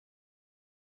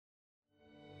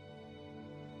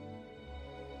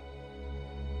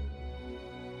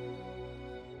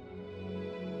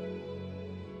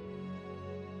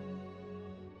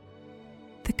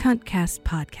Cuntcast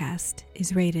podcast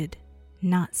is rated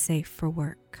not safe for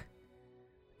work.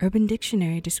 Urban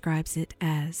Dictionary describes it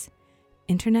as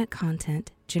internet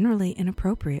content generally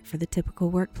inappropriate for the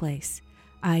typical workplace,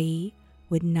 i.e.,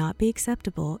 would not be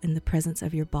acceptable in the presence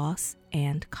of your boss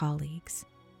and colleagues.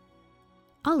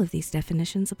 All of these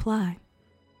definitions apply.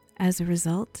 As a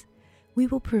result, we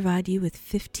will provide you with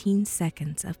 15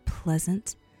 seconds of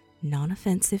pleasant,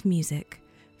 non-offensive music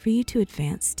for you to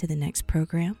advance to the next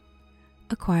program,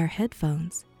 acquire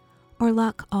headphones, or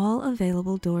lock all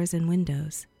available doors and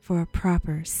windows for a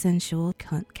proper sensual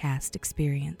Cuntcast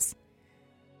experience.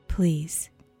 Please,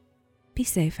 be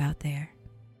safe out there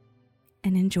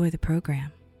and enjoy the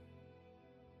program.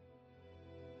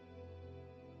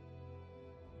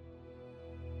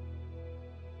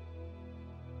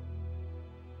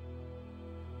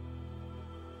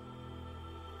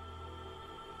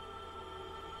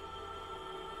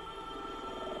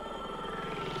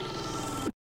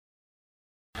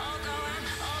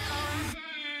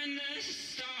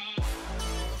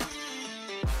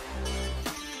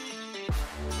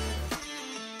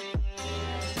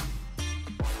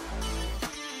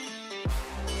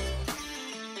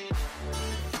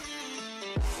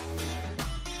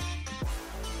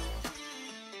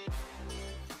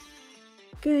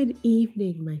 Good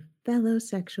evening, my fellow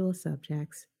sexual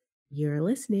subjects. You're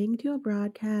listening to a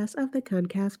broadcast of the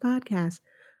Cuntcast podcast,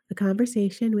 a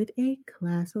conversation with a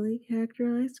classily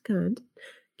characterized cunt,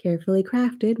 carefully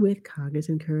crafted with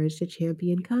cognizant courage to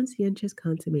champion conscientious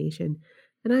consummation.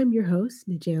 And I'm your host,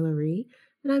 Najela Ree,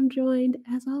 and I'm joined,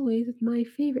 as always, with my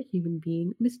favorite human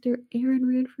being, Mr. Aaron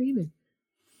Rand Freeman.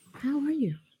 How are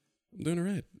you? I'm doing all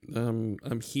right.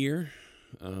 I'm here,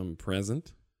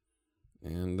 present,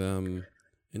 and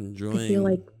enjoying. I feel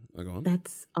like go on.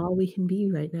 That's all we can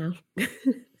be right now.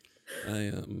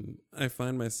 I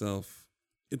find myself.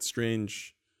 It's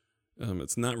strange.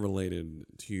 It's not related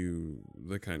to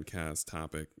the Cuntcast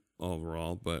topic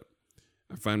overall, but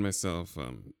I find myself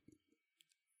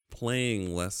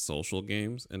playing less social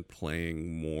games and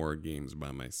playing more games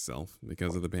by myself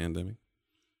because of the pandemic.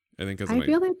 I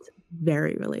feel that's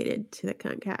very related to the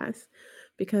Cuntcast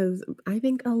because I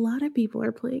think a lot of people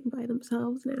are playing by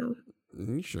themselves now.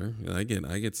 Sure. I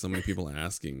get so many people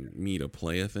asking me to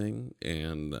play a thing,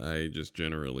 and I just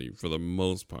generally, for the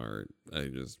most part, I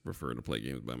just prefer to play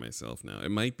games by myself now.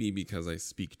 It might be because I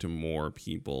speak to more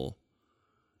people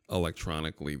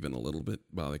electronically than a little bit,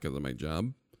 probably because of my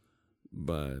job,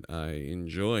 but I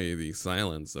enjoy the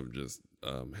silence of just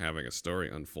having a story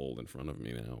unfold in front of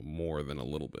me now more than a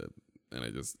little bit, and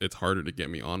it's harder to get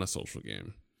me on a social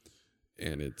game.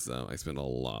 And I spend a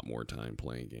lot more time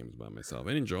playing games by myself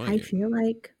and enjoying it. I feel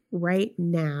like right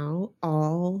now,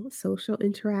 all social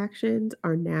interactions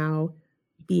are now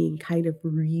being kind of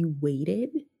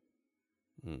reweighted.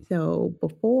 So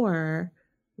before,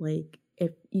 like,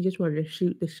 if you just wanted to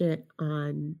shoot the shit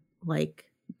on, like,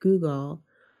 Google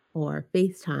or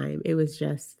FaceTime, it was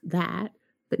just that.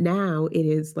 But now it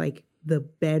is, like, the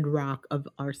bedrock of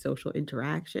our social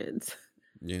interactions.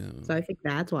 Yeah. So I think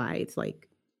that's why it's, like,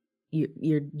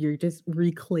 you're just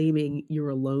reclaiming your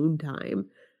alone time,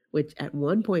 which at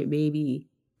one point maybe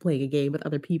playing a game with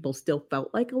other people still felt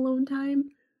like alone time,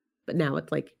 but now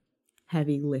it's like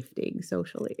heavy lifting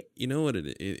socially. You know what?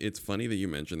 It's funny that you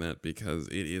mentioned that because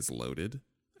it is loaded.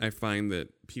 I find that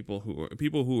people who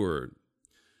are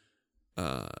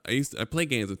I play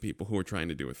games with people who are trying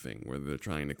to do a thing, whether they're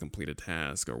trying to complete a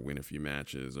task or win a few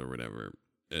matches or whatever.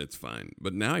 It's fine.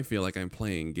 But now I feel like I'm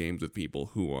playing games with people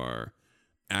who are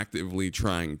actively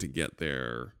trying to get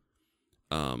their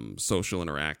social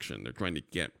interaction. They're trying to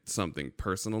get something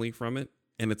personally from it,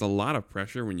 and it's a lot of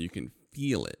pressure when you can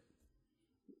feel it.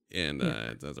 And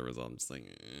as a result, I'm just like,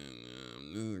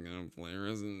 I'm just gonna play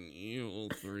Resident Evil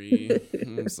 3.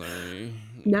 I'm sorry.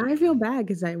 Now I feel bad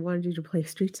because I wanted you to play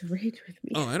Streets of Rage with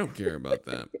me. Oh, I don't care about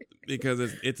that because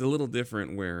it's a little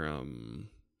different where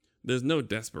there's no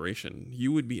desperation.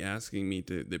 You would be asking me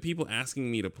the people asking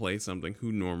me to play something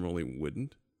who normally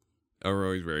wouldn't are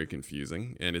always very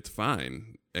confusing, and it's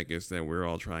fine. I guess that we're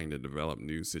all trying to develop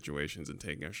new situations and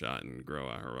take a shot and grow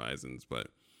our horizons, but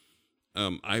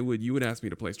you would ask me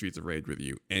to play Streets of Rage with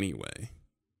you anyway.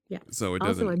 Yeah. So it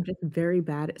doesn't. Also, I'm just very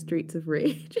bad at Streets of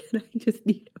Rage, and I just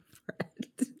need a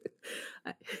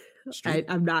friend.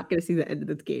 I'm not going to see the end of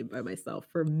this game by myself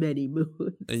for many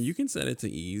moons. And you can set it to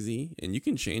easy, and you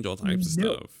can change all types of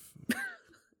stuff.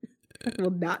 I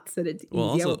will not set it to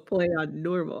Well, easy. I will also, play on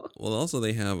normal. well, also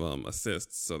they have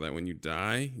assists so that when you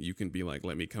die, you can be like,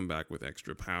 let me come back with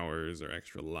extra powers or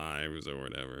extra lives or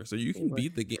whatever. So you can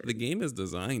beat the game. The game is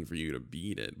designed for you to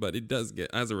beat it, but it does get,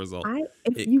 as a result,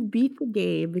 If it you beat the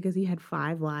game because you had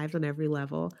 5 lives on every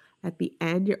level, at the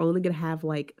end you're only gonna have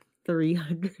like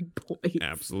 300 points.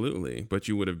 absolutely, but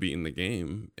you would have beaten the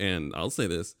game. And I'll say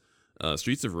this.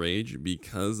 Streets of Rage,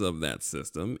 because of that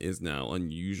system, is now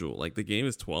unusual. Like the game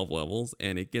is 12 levels,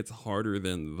 and it gets harder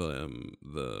than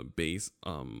the base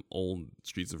old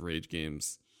Streets of Rage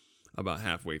games about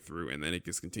halfway through, and then it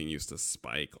just continues to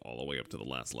spike all the way up to the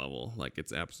last level. Like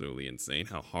it's absolutely insane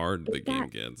how hard the game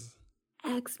gets.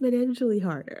 Exponentially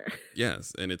harder.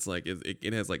 Yes, and it's like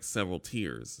it has like several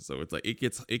tiers, so it's like it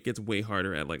gets way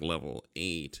harder at like level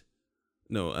 8.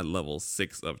 No, at level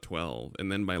 6 of 12,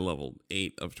 and then by level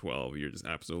 8 of 12, you're just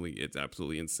it's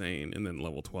absolutely insane, and then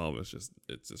level 12 is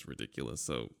just ridiculous.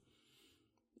 So,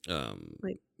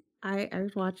 like I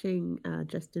was watching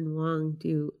Justin Wong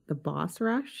do the boss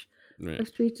rush right. of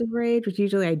Streets of Rage, which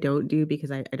usually I don't do because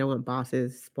I don't want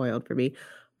bosses spoiled for me.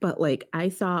 But like I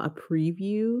saw a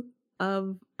preview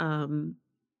of the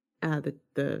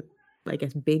I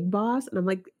guess big boss, and I'm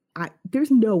like,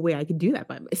 there's no way I could do that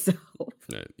by myself.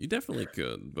 Yeah, you definitely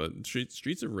could, but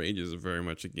Streets of Rage is very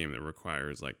much a game that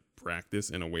requires like practice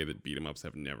in a way that beat 'em ups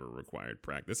have never required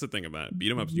practice. That's the thing about it.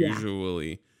 Beat 'em ups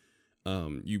usually,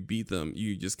 you beat them,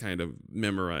 you just kind of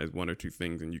memorize one or two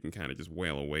things, and you can kind of just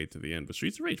wail away to the end. But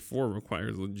Streets of Rage 4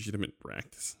 requires legitimate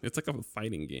practice. It's like a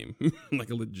fighting game,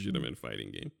 like a legitimate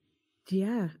fighting game.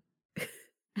 Yeah.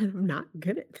 And I'm not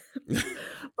good at them.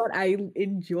 But I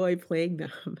enjoy playing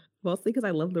them, mostly because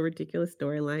I love the ridiculous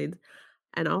storylines.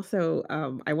 And also,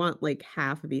 I want like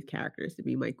half of these characters to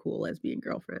be my cool lesbian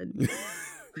girlfriend.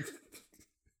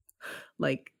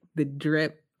 Like the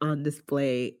drip on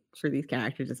display for these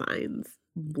character designs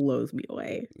blows me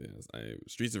away. Yes,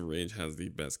 Streets of Rage has the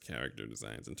best character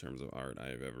designs in terms of art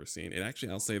I've ever seen. It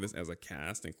actually, I'll say this as a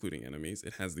cast, including enemies,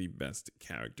 it has the best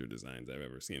character designs I've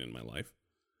ever seen in my life.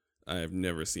 I have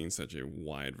never seen such a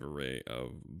wide array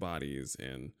of bodies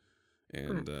and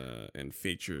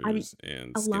features. I mean,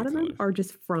 and a lot of them are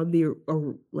just from the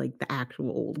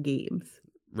actual old games,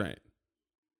 right?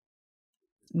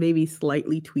 Maybe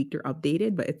slightly tweaked or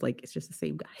updated, but it's just the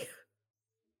same guy,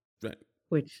 right?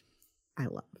 Which I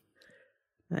love.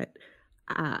 But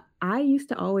I used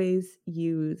to always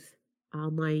use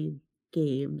online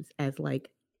games as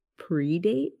like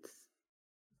pre-dates,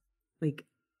 like.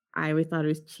 I always thought it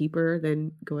was cheaper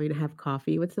than going to have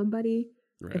coffee with somebody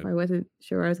if I wasn't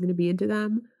sure I was going to be into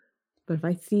them. But if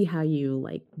I see how you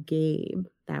like game,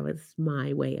 that was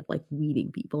my way of like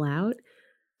weeding people out.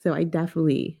 So I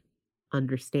definitely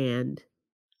understand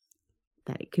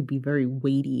that it could be very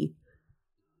weighty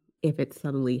if it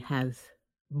suddenly has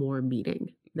more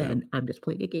meaning than I'm just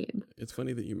playing a game. It's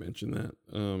funny that you mentioned that.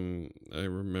 I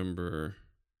remember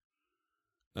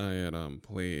I had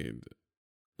played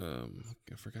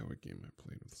I forgot what game I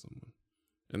played with someone,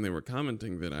 and they were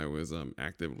commenting that I was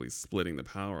actively splitting the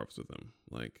power-ups with them,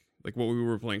 like what we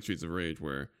were playing Streets of Rage,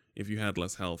 where if you had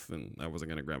less health, then I wasn't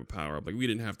gonna grab a power-up. Like we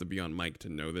didn't have to be on mic to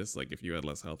know this. Like if you had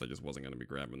less health, I just wasn't gonna be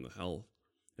grabbing the health,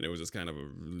 and it was just kind of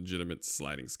a legitimate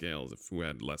sliding scales. If who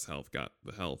had less health got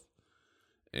the health,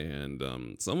 and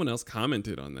someone else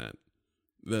commented on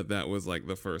that was like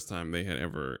the first time they had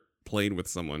ever played with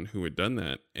someone who had done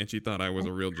that, and she thought I was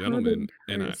a real gentleman,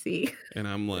 and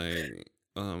I'm like,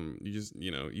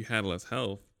 you had less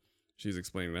health. She's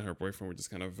explaining that her boyfriend would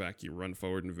just kind of run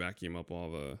forward and vacuum up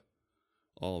all the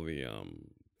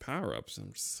power ups.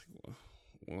 I'm just like,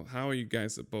 well, how are you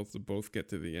guys supposed to both get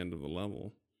to the end of the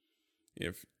level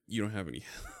if you don't have any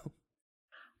help?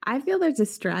 I feel there's a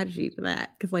strategy to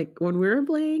that, because like when we were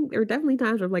playing, there were definitely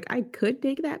times where I'm like, I could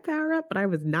take that power up, but I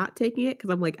was not taking it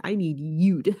because I'm like, I need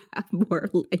you to have more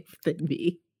life than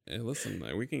me. Hey, listen,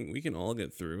 we can all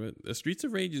get through it. The Streets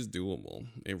of Rage is doable.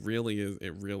 It really is.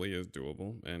 It really is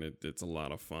doable, and it's a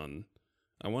lot of fun.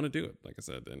 I want to do it, like I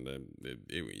said, and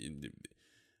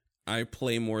I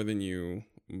play more than you,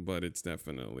 but it's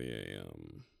definitely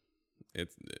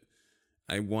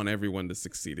I want everyone to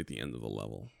succeed at the end of the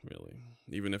level, really.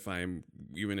 Even if I am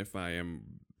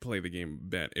play the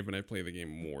game even I play the game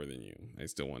more than you, I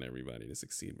still want everybody to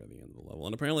succeed by the end of the level.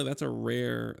 And apparently that's a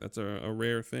rare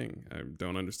thing. I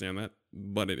don't understand that,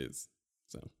 but it is.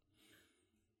 So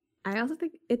I also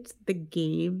think it's the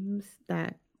games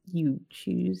that you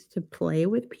choose to play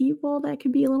with people that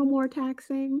can be a little more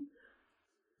taxing.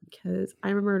 Because I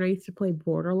remember when I used to play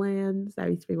Borderlands, that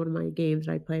used to be one of my games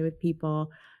that I play with people.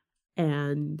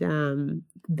 And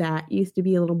that used to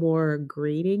be a little more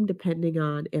grading depending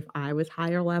on if I was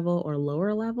higher level or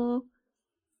lower level.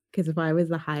 Because if I was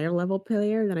the higher level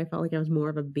player, then I felt like I was more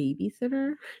of a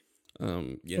babysitter.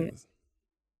 Yes,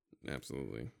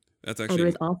 absolutely. That's And it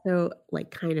was actually also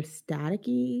like kind of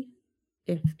staticky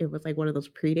if it was like one of those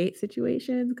predate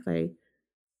situations, because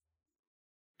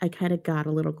I kind of got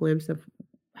a little glimpse of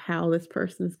how this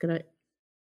person is gonna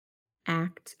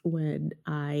act when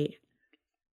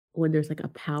there's like a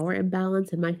power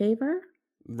imbalance in my favor.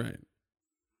 right.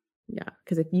 Yeah,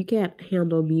 because if you can't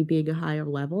handle me being a higher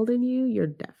level than you, you're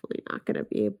definitely not gonna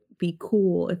be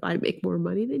cool if I make more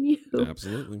money than you,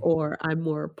 Absolutely. or I'm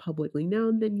more publicly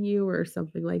known than you, or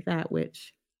something like that.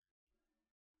 Which,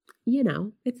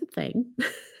 it's a thing.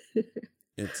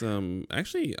 It's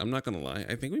actually, I'm not gonna lie.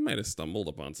 I think we might have stumbled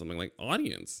upon something like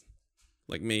audience.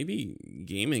 Like maybe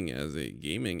gaming as a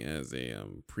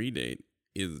predate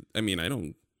is. I mean, I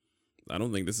don't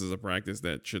think this is a practice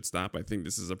that should stop. I think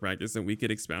this is a practice that we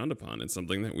could expound upon and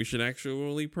something that we should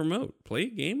actually promote. Play a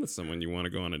game with someone you want to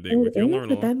go on a date with. It You'll is, learn a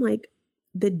but lot. then like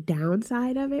the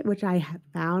downside of it, which I have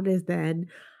found, is then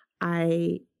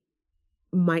I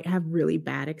might have really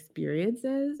bad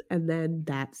experiences, and then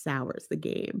that sours the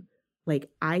game. Like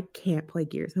I can't play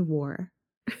Gears of War,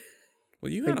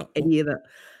 Well, you had like a any of the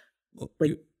well,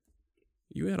 like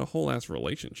you had a whole ass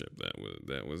relationship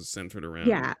that was centered around.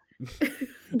 yeah.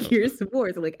 Gears of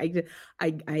War. So like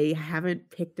I haven't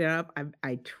picked it up.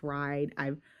 I tried.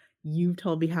 You've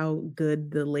told me how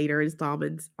good the later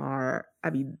installments are. I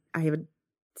mean, I haven't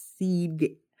seen.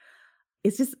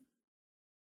 It's just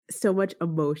so much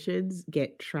emotions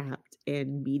get trapped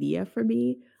in media for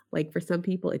me. Like for some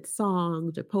people, it's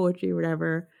songs or poetry or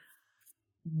whatever.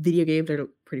 Video games are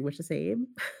pretty much the same.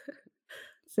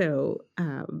 So,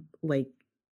 like,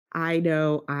 I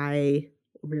know I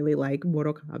really like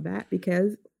Mortal Kombat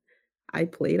because I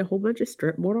played a whole bunch of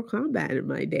strip Mortal Kombat in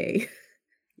my day.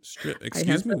 Strip. I have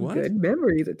Excuse me. some What? good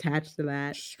memories attached to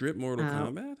that. Strip Mortal Uh,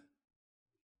 Kombat.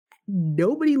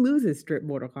 Nobody loses strip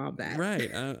Mortal Kombat. Right.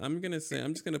 I'm gonna say.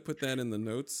 I'm just gonna put that in the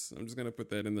notes. I'm just gonna put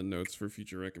that in the notes for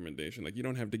future recommendation. Like you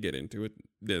don't have to get into it.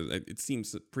 It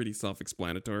seems pretty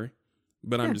self-explanatory.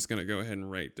 But I'm Yeah. just gonna go ahead and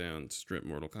write down strip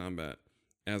Mortal Kombat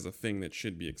as a thing that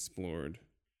should be explored.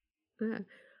 Yeah.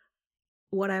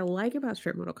 What I like about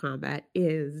strip Mortal Kombat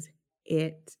is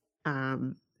it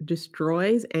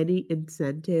destroys any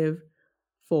incentive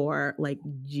for like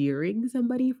jeering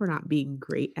somebody for not being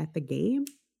great at the game,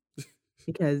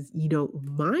 because you don't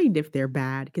mind if they're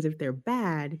bad, because if they're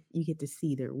bad, you get to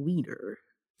see their wiener.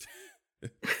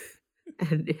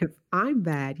 And if I'm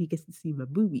bad, he gets to see my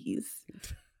boobies.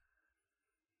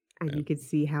 And you can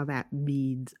see how that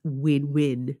means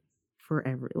win-win for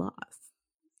every loss.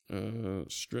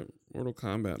 Strip Mortal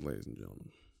Kombat, ladies and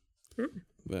gentlemen. Huh.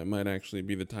 That might actually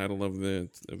be the title of the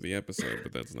episode,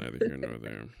 but that's neither here nor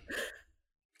there.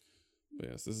 But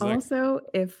yes, this is Also,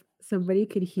 if somebody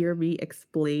could hear me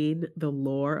explain the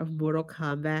lore of Mortal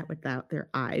Kombat without their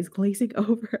eyes glazing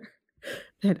over,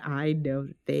 then I know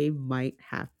that they might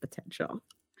have potential.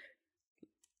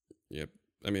 Yep.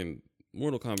 I mean,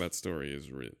 Mortal Kombat's story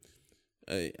is real.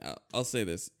 I'll say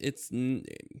this: it's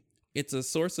a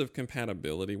source of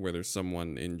compatibility where there's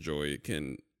someone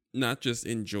can not just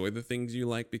enjoy the things you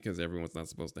like, because everyone's not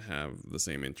supposed to have the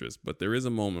same interest, but there is a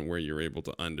moment where you're able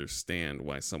to understand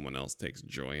why someone else takes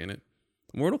joy in it.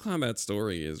 Mortal Kombat's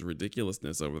story is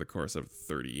ridiculousness over the course of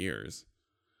 30 years.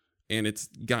 And it's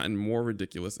gotten more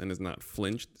ridiculous and has not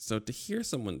flinched. So to hear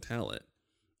someone tell it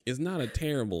is not a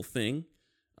terrible thing.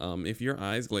 If your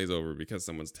eyes glaze over because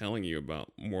someone's telling you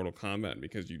about Mortal Kombat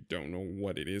because you don't know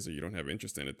what it is or you don't have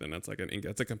interest in it, then that's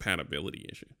a compatibility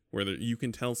issue. Where you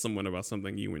can tell someone about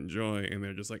something you enjoy and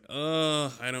they're just like,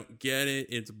 oh, I don't get it.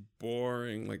 It's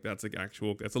boring. Like that's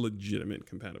a legitimate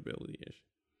compatibility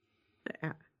issue.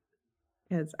 Yeah.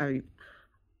 Because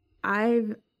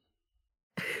I've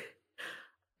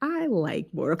I like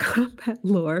Mortal Kombat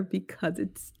lore because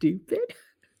it's stupid.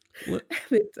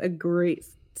 It's a great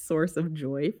source of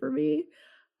joy for me.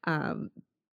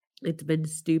 It's been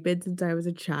stupid since I was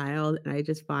a child, and I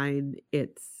just find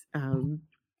its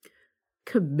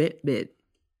commitment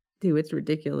to its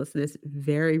ridiculousness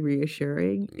very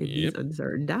reassuring in these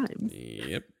uncertain times.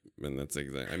 Yep. And that's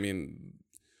exactly, I mean,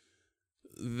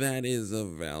 that is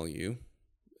of value.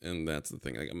 And that's the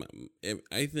thing. Like,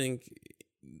 I think,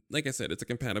 like I said, it's a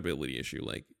compatibility issue.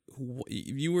 Like,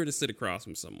 if you were to sit across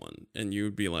from someone and you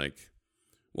would be like,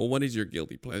 well, what is your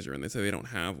guilty pleasure? And they say they don't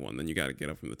have one, then you got to get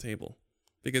up from the table.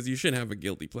 Because you should have a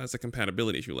guilty pleasure. It's a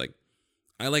compatibility issue. Like,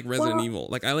 I like Resident Evil.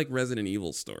 Like, I like Resident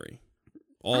Evil's story.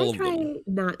 All of them. I try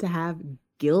not to have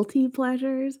guilty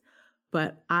pleasures,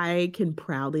 but I can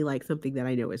proudly like something that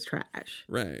I know is trash.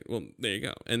 Right. Well, there you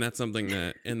go. And that's something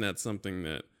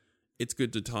that it's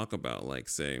good to talk about. Like,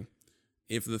 say,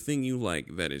 if the thing you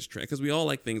like that is trash, because we all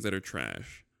like things that are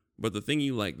trash, but the thing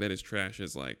you like that is trash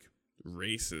is like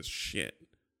racist shit,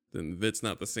 then that's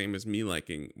not the same as me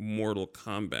liking Mortal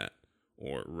Kombat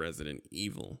or Resident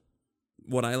Evil.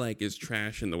 What I like is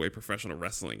trash in the way professional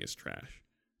wrestling is trash,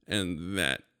 and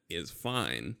that is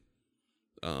fine.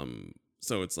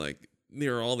 So it's like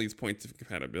there are all these points of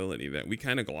compatibility that we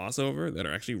kind of gloss over that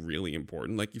are actually really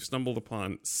important. Like, you've stumbled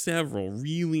upon several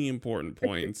really important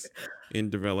points in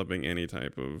developing any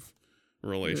type of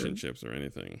relationships or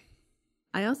anything.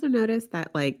 I also noticed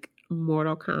that, like,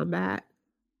 Mortal Kombat,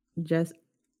 just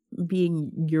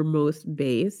being your most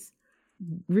base,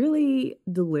 really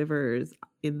delivers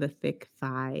in the thick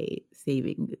thigh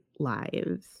saving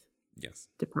lives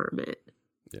department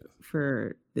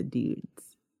for the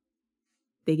dudes.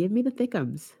 They give me the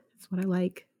thickums. That's what I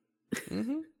like.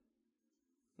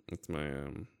 It's my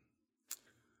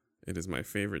it is my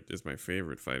favorite. Is my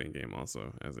favorite fighting game.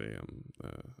 Also, as a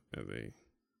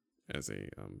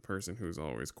person who's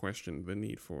always questioned the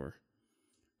need for,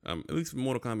 at least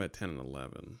Mortal Kombat 10 and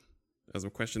 11, as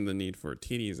I've questioned the need for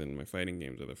titties in my fighting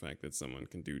games, or the fact that someone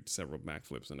can do several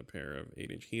backflips in a pair of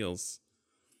 8-inch heels.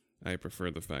 I prefer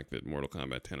the fact that Mortal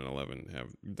Kombat 10 and 11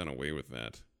 have done away with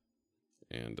that,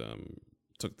 and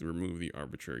remove the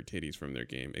arbitrary titties from their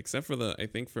game, except for I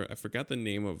forgot the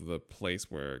name of the place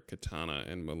where Katana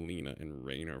and Mileena and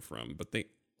Rain are from, but they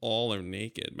all are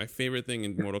naked. My favorite thing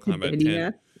in Mortal Kombat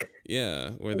 10,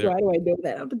 where they're, why do I know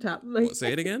that off the top of my head?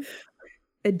 Say it again.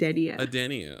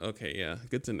 Edenia. Okay, yeah,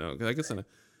 good to know. Because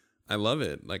I love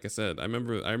it. Like I said, I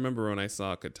remember when I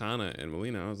saw Katana and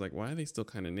Mileena, I was like, why are they still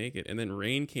kind of naked? And then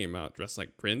Rain came out dressed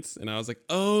like Prince, and I was like,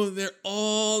 oh, they're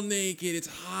all naked. It's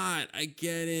hot. I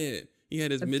get it. He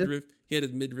had his midriff. He had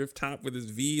his midriff top with the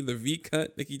V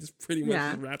cut. Like, he just pretty much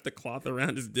just wrapped the cloth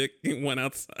around his dick and went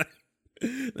outside.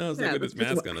 And I was like, with his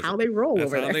mask on. How they roll over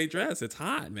there. That's how they dress. It's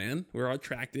hot, man. We're all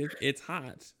attractive. It's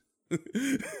hot.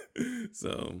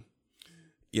 So,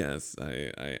 yes,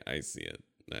 I see it.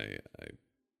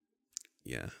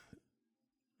 Yeah.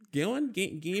 Go on,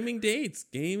 gaming dates.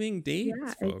 Yeah,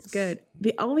 folks. It's good.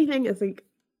 The only thing is, like,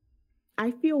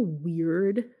 I feel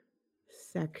weird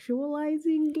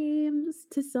sexualizing games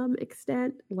to some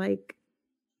extent. Like,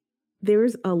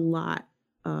 there's a lot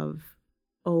of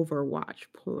Overwatch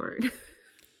porn.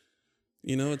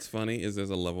 You know what's funny is there's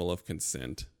a level of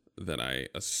consent that I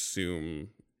assume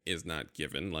is not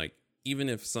given. Like, even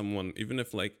if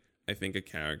like, I think a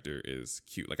character is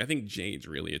cute. Like, I think Jade's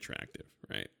really attractive,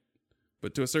 right?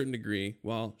 But to a certain degree,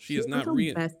 while she is not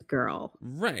real best girl,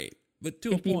 right? But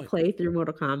if you play through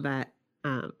Mortal Kombat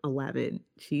 11,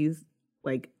 she's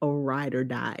like a ride or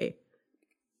die,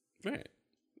 right?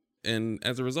 And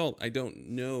as a result, I don't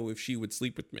know if she would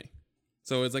sleep with me.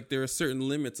 So it's like there are certain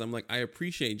limits. I'm like, I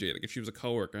appreciate Jade. Like, if she was a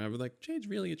coworker, I would be like, Jade's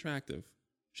really attractive.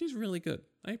 She's really good.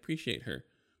 I appreciate her.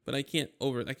 But I can't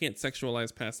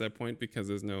sexualize past that point,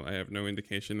 because I have no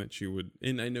indication that she would.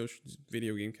 And I know she's a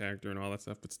video game character and all that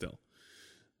stuff, but still.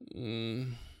 Yeah.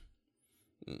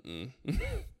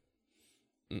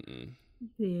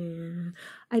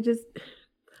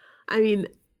 I mean,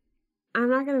 I'm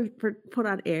not going to put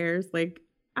on airs. Like,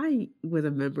 I was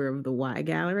a member of the Y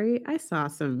Gallery. I saw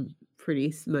some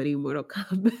pretty smutty Mortal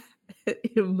Kombat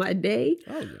in my day.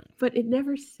 Oh, yeah. But it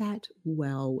never sat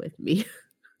well with me.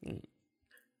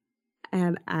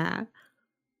 And I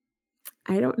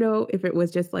don't know if it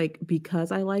was just like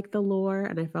because I like the lore,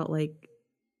 and I felt like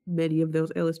many of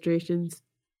those illustrations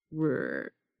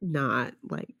were not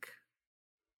like,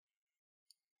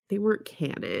 they weren't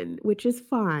canon, which is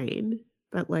fine.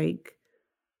 But like,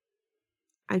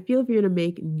 I feel if you're going to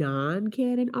make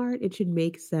non-canon art, it should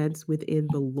make sense within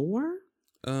the lore.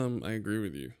 I agree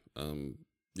with you.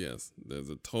 Yes, there's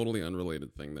a totally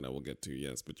unrelated thing that I will get to,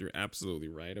 yes, but you're absolutely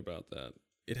right about that.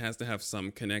 It has to have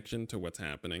some connection to what's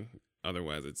happening.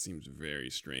 Otherwise, it seems very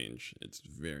strange. It's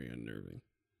very unnerving.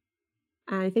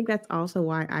 I think that's also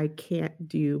why I can't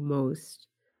do most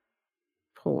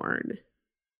porn.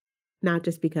 Not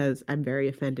just because I'm very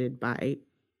offended by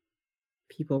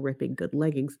people ripping good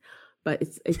leggings, but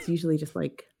it's usually just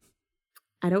like,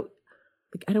 I don't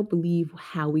believe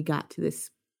how we got to this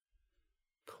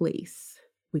place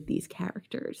with these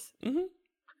characters. Mm-hmm.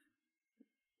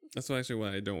 That's actually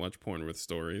why I don't watch porn with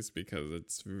stories, because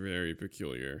it's very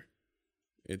peculiar.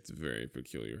 It's very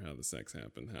peculiar how the sex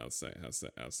happened, how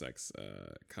sex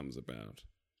comes about.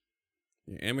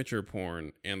 Yeah, amateur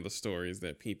porn and the stories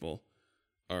that people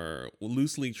are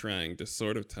loosely trying to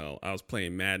sort of tell. I was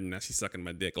playing Madden, now she's sucking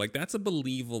my dick. Like, that's a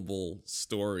believable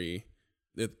story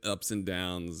ups and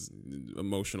downs,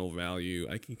 emotional value.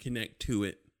 I can connect to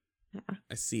it. Yeah.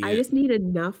 I see I it. just need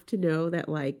enough to know that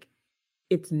like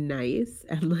it's nice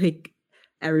and like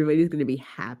everybody's going to be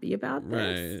happy about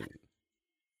this.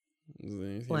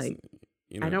 Right. Like,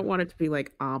 you know, I don't want it to be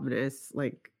like ominous.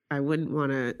 Like, I wouldn't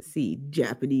want to see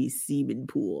Japanese semen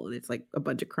pool and it's like a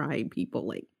bunch of crying people.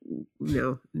 Like,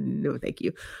 no, thank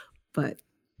you. But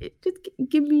just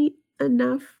give me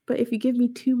enough. But if you give me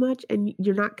too much and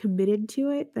you're not committed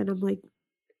to it, then I'm like,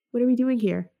 what are we doing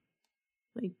here?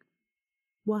 Like,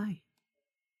 why?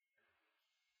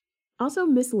 Also,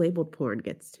 mislabeled porn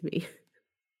gets to me.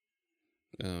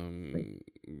 What do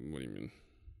you mean?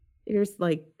 There's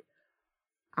like,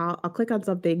 I'll click on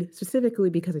something specifically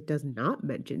because it does not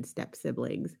mention step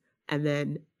siblings, and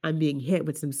then I'm being hit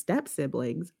with some step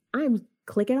siblings. I'm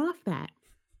clicking off that.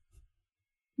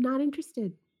 Not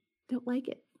interested. Don't like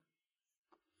it.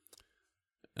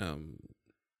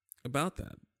 About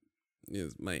that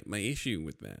is my issue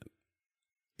with that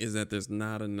is that there's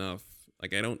not enough.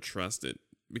 Like, I don't trust it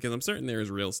because I'm certain there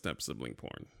is real step sibling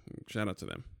porn. Shout out to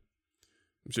them.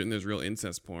 I'm certain there's real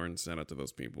incest porn. Shout out to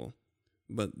those people.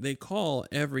 But they call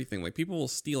everything, like, people will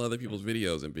steal other people's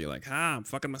videos and be like, I'm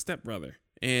fucking my stepbrother.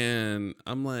 And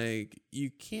I'm like,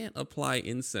 you can't apply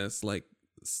incest like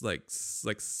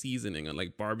seasoning on,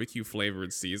 like, barbecue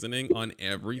flavored seasoning on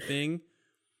everything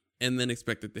and then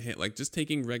expect it to hit. Like, just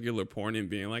taking regular porn and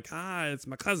being like, it's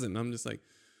my cousin. I'm just like,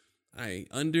 I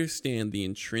understand the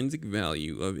intrinsic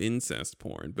value of incest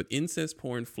porn, but incest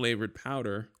porn flavored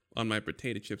powder on my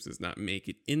potato chips does not make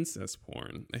it incest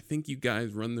porn. I think you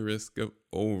guys run the risk of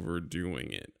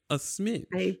overdoing it a smidge.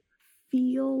 I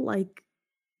feel like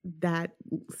that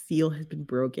seal has been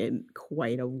broken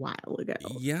quite a while ago.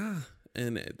 Yeah,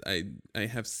 and I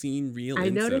have seen real I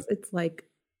incest. noticed it's like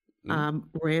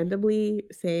randomly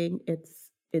saying it's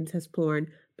incest porn,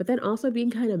 but then also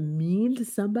being kind of mean to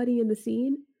somebody in the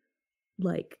scene.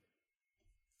 Like,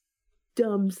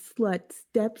 dumb slut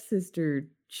stepsister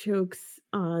chokes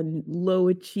on low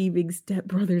achieving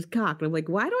stepbrother's cock. And I'm like,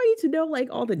 why do I need to know like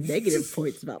all the negative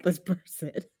points about this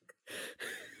person?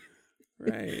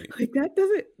 Right. Like, that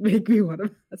doesn't make me want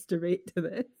to masturbate to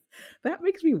this. That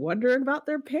makes me wonder about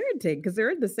their parenting because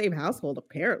they're in the same household,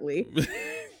 apparently.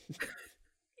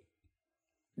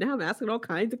 Now I'm asking all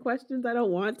kinds of questions I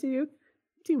don't want to.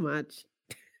 Too much.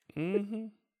 Mm-hmm.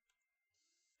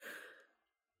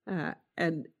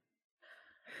 And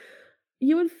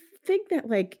you would think that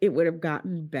like it would have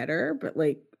gotten better, but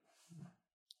like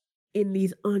in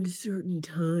these uncertain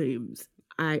times,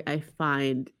 I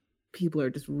find people are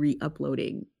just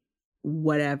re-uploading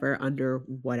whatever under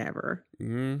whatever.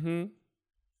 Mm-hmm.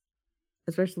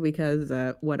 Especially because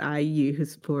what I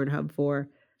use Pornhub for,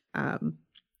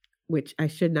 which I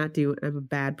should not do, I'm a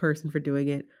bad person for doing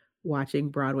it, watching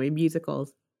Broadway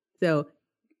musicals. So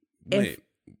if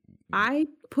I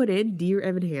put in Dear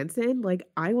Evan Hansen, like,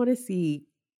 I want to see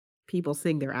people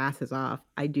sing their asses off.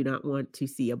 I do not want to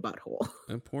see a butthole.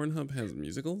 And Pornhub has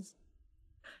musicals?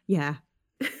 Yeah.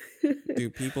 Do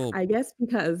people... I guess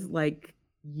because, like,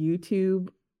 YouTube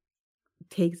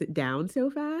takes it down so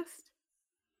fast.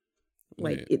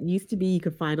 Like, it used to be you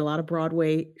could find a lot of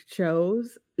Broadway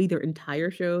shows, either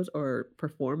entire shows or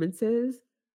performances.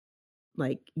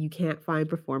 Like, you can't find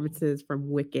performances from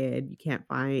Wicked. You can't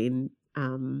find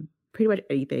pretty much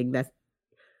anything that's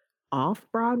off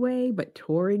Broadway, but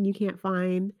touring you can't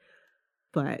find.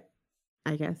 But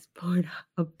I guess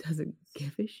Pornhub doesn't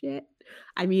give a shit.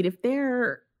 I mean, if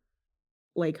they're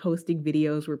like hosting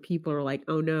videos where people are like,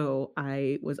 oh no,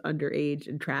 I was underage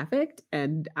and trafficked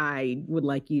and I would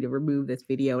like you to remove this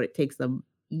video, and it takes them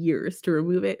years to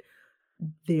remove it,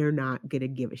 they're not gonna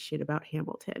give a shit about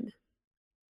Hamilton.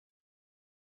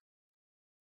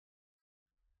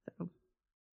 So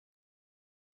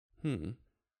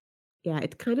yeah,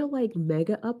 it's kind of like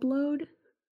Mega Upload.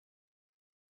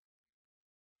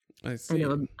 I see. I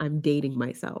know I'm dating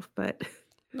myself, but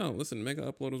no, listen, Mega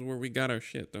Upload is where we got our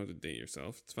shit. Don't have to date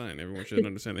yourself. It's fine. Everyone should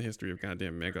understand the history of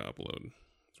goddamn Mega Upload.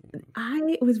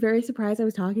 I was very surprised. I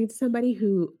was talking to somebody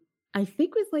who I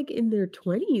think was like in their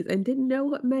 20s and didn't know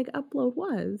what Mega Upload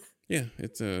was. Yeah,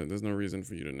 it's there's no reason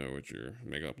for you to know what your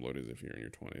Mega Upload is if you're in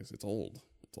your 20s. It's old.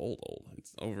 It's old.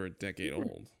 It's over a decade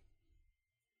old.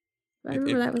 I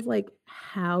remember that was like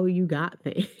how you got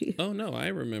things. Oh no, I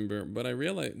remember, but I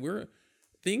realized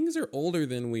things are older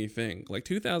than we think. Like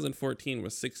 2014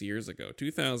 was 6 years ago.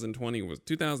 2020 was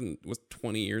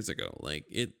 20 years ago.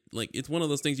 It's one of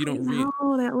those things you don't read.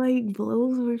 Oh, that like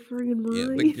blows my friggin'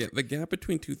 mind. Yeah, the gap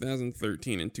between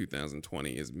 2013 and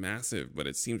 2020 is massive, but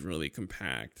it seems really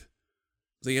compact.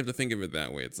 So you have to think of it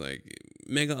that way. It's like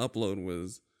Mega Upload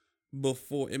was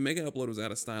before Mega Upload was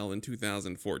out of style in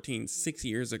 2014, 6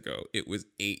 years ago, it was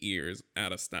 8 years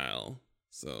out of style.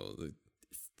 So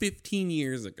 15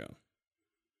 years ago,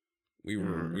 we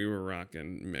were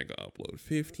rocking Mega Upload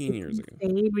 15 years ago.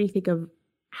 When you think of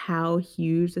how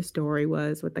huge the story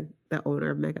was with the owner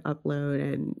of Mega Upload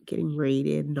and getting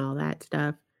raided and all that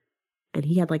stuff, and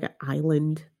he had like an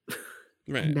island,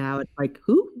 right? And now it's like,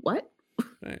 who? What?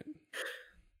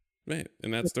 Right,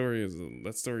 and that story is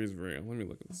real. Let me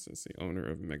look at this and see. Owner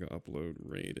of Mega Upload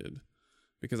raided,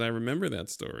 because I remember that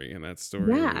story, and that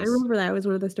story. Yeah, I remember that. It was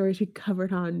one of the stories we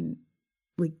covered on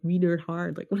like We Nerd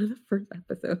Hard, like one of the first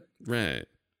episodes. Right.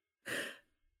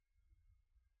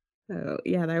 So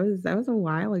yeah, that was a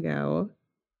while ago.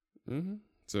 Mm-hmm.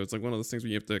 So it's like one of those things where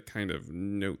you have to kind of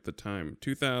note the time.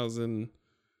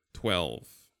 2012.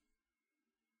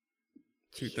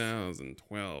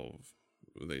 2012.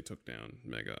 They took down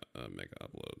Mega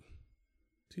Upload.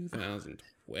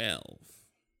 2012.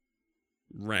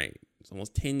 Right. It's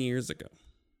almost 10 years ago.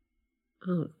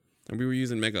 Oh. And we were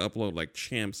using Mega Upload like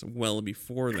champs well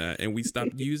before that. And we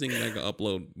stopped using Mega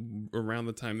Upload around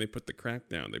the time they put the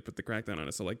crackdown. They put the crackdown on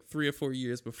us. So like 3 or 4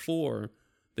 years before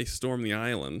they stormed the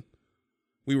island,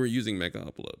 we were using Mega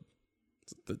Upload.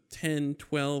 So the 10,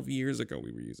 12 years ago,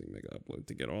 we were using Mega Upload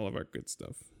to get all of our good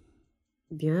stuff.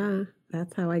 Yeah,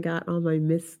 that's how I got all my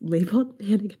mislabeled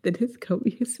Panic at the Disco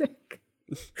music.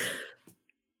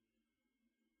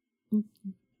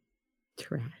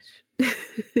 Trash.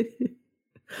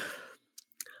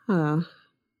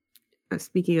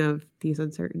 Speaking of these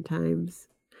uncertain times,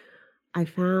 I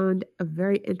found a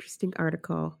very interesting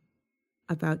article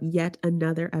about yet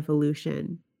another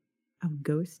evolution of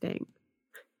ghosting.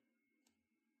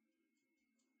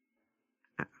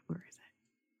 Where is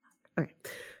it? Okay.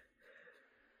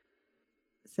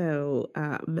 So,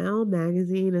 Mel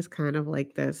Magazine is kind of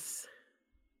like this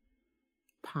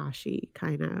poshy,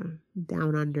 kind of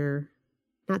down under,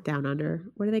 not down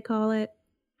under. What do they call it?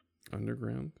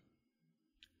 Underground?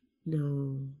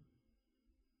 No.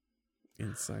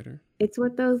 Insider? It's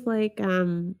what those like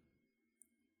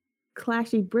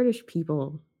clashy British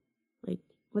people, like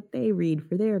what they read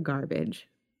for their garbage.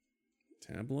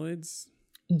 Tabloids?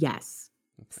 Yes.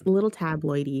 Okay. It's a little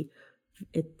tabloidy.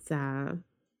 It's a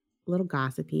little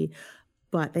gossipy,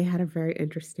 but they had a very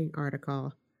interesting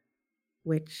article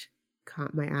which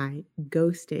caught my eye.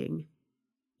 Ghosting,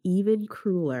 even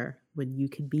crueler when you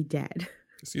could be dead.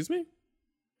 Excuse me?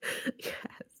 Yes.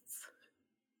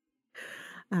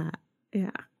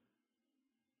 Yeah.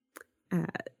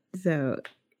 So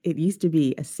it used to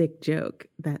be a sick joke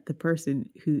that the person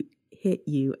who hit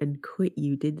you and quit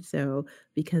you did so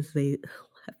because they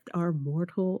left our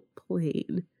mortal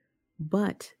plane.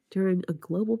 But during a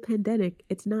global pandemic,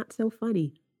 it's not so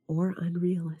funny or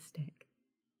unrealistic.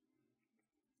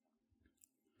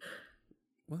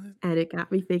 What? And it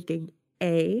got me thinking,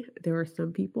 there are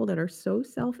some people that are so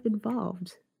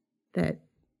self-involved that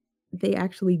they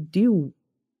actually do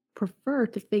prefer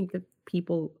to think that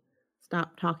people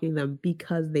stop talking to them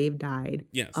because they've died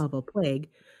of a plague.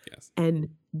 Yes. And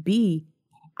B,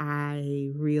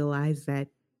 I realized that,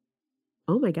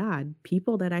 oh my God,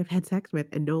 people that I've had sex with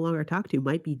and no longer talk to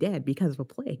might be dead because of a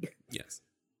plague. Yes.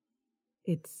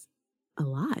 It's a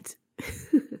lot.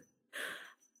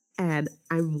 And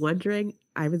I'm wondering,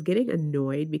 I was getting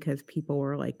annoyed because people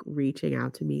were like reaching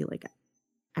out to me, like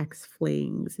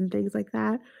ex-flings and things like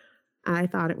that. I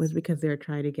thought it was because they're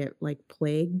trying to get like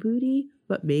plague booty,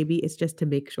 but maybe it's just to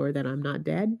make sure that I'm not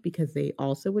dead because they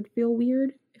also would feel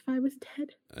weird if I was dead.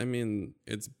 I mean,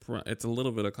 it's a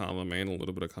little bit of column A and a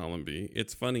little bit of column B.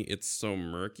 It's funny. It's so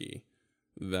murky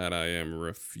that I am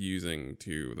refusing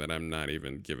to, that I'm not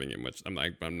even giving it much.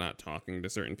 I'm not talking to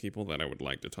certain people that I would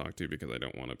like to talk to because I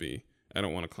don't want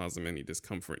to cause them any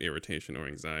discomfort, irritation, or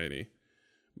anxiety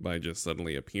by just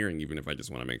suddenly appearing, even if I just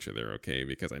want to make sure they're okay,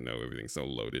 because I know everything's so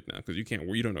loaded now. Because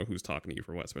you don't know who's talking to you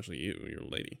for what, especially you're a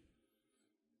lady.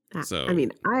 So I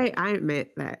mean, I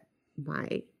admit that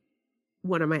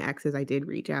one of my exes I did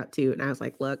reach out to, and I was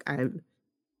like, look, I don't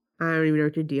even know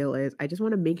what your deal is. I just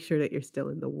want to make sure that you're still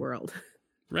in the world.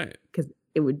 Right. Because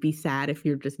it would be sad if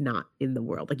you're just not in the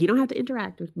world. Like, you don't have to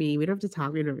interact with me. We don't have to talk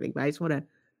and everything, but I just want to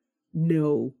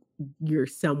know you're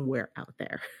somewhere out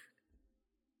there.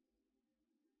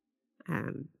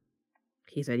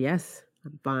 He said, yes,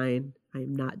 I'm fine.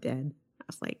 I'm not dead. I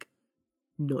was like,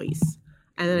 nice.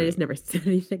 And then I just never said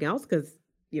anything else because,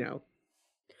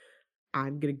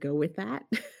 I'm going to go with that.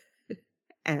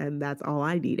 And that's all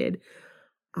I needed.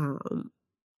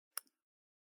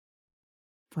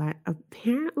 But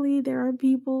apparently there are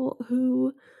people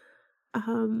who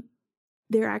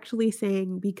they're actually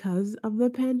saying because of the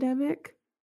pandemic,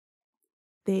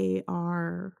 they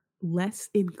are less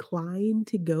inclined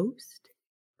to ghost?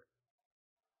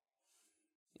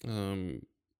 Um,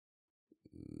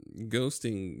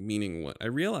 Ghosting meaning what? I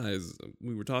realize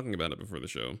we were talking about it before the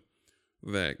show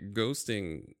that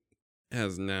ghosting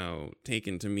has now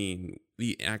taken to mean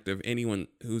the act of anyone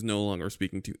who's no longer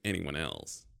speaking to anyone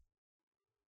else.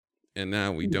 And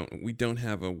now we don't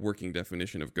have a working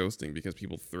definition of ghosting because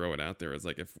people throw it out there as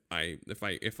like if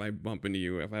I bump into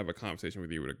you, if I have a conversation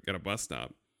with you at a bus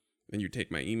stop, and you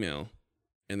take my email,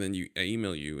 and then I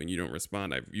email you and you don't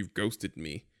respond, you've ghosted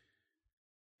me,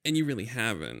 and you really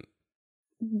haven't.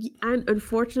 And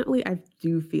unfortunately, I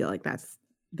do feel like that's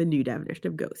the new definition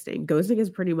of ghosting. Ghosting is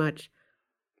pretty much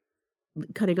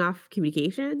cutting off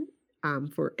communication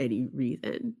for any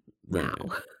reason now.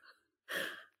 Right.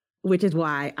 Which is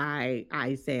why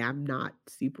I say I'm not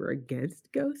super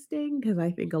against ghosting, because I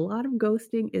think a lot of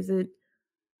ghosting isn't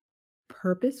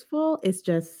purposeful. It's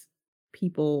just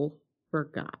people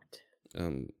forgot.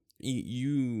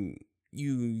 You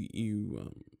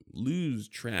lose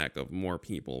track of more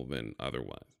people than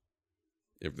otherwise,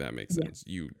 if that makes sense.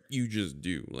 You just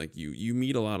do. Like you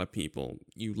meet a lot of people,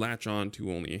 you latch on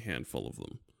to only a handful of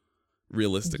them,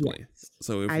 realistically. Yes.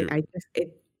 So if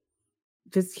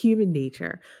just human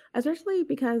nature, especially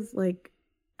because like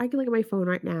I can look at my phone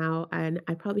right now and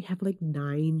I probably have like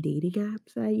 9 dating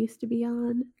apps that I used to be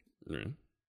on. yeah.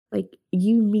 Like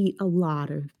you meet a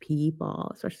lot of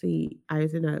people, especially I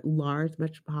was in a large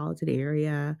metropolitan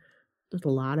area. There's a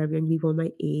lot of young people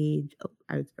my age.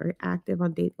 I was very active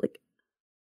on dates. Like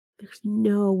there's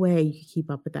no way you can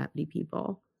keep up with that many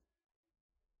people.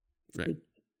 Right. Like,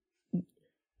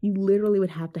 you literally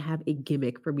would have to have a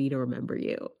gimmick for me to remember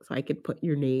you so I could put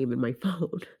your name in my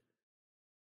phone.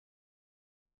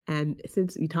 And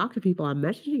since you talk to people on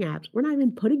messaging apps, we're not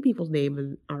even putting people's name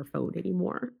in our phone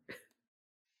anymore.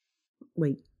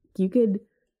 Like you could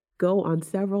go on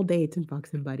several dates and fuck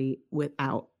somebody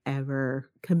without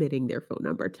ever committing their phone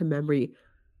number to memory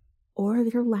or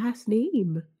their last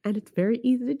name. And it's very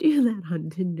easy to do that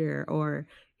on Tinder or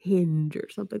Hinge or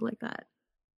something like that.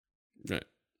 Right.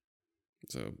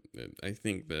 So I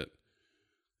think that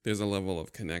there's a level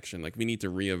of connection. Like we need to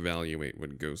reevaluate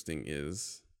what ghosting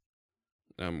is.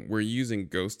 We're using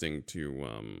ghosting to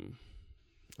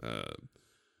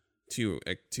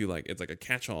like it's like a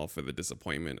catch-all for the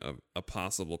disappointment of a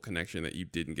possible connection that you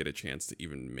didn't get a chance to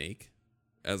even make,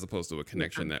 as opposed to a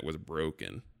connection that was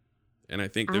broken. And I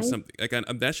think there's something like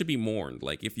that should be mourned.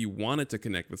 Like if you wanted to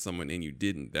connect with someone and you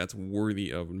didn't, that's worthy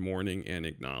of mourning and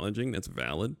acknowledging. That's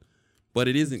valid. But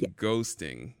it isn't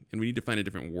ghosting, and we need to find a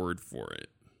different word for it.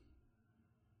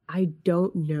 I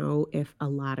don't know if a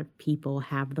lot of people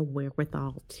have the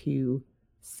wherewithal to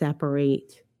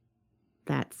separate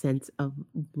that sense of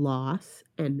loss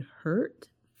and hurt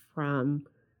from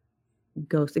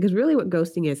ghosting. Because really what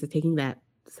ghosting is taking that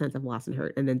sense of loss and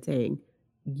hurt and then saying,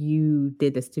 you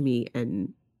did this to me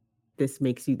and this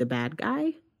makes you the bad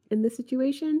guy in this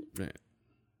situation. Right.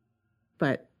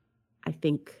 But I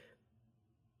think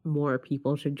more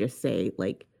people should just say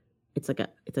like it's a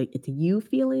you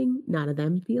feeling, not a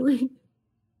them feeling.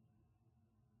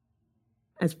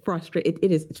 As frustrated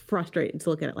it's frustrating to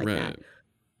look at it like that.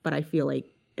 But I feel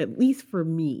like at least for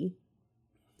me,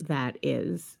 that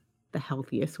is the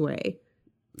healthiest way.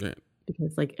 Right.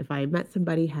 Because like if I met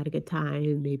somebody, had a good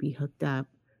time, maybe hooked up,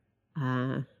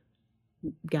 got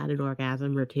an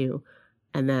orgasm or two,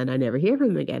 and then I never hear from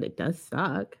them again, it does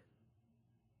suck.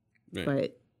 Right.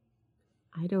 But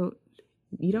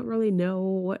you don't really know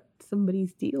what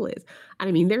somebody's deal is.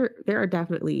 I mean, there are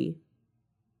definitely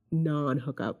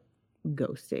non-hookup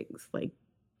ghostings, like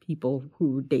people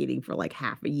who were dating for like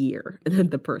half a year and then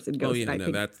the person goes. Oh yeah,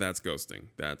 no, that's ghosting.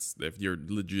 That's if you're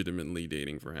legitimately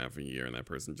dating for half a year and that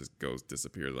person just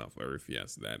disappears off Earth.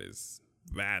 Yes,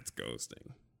 that's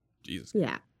ghosting. Jesus.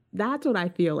 Yeah, that's what I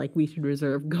feel like we should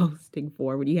reserve ghosting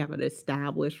for when you have an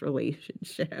established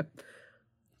relationship.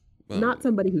 Well, not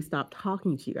somebody who stopped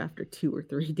talking to you after 2 or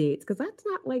 3 dates, because that's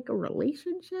not like a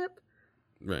relationship.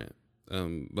 Right.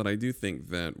 But I do think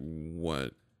that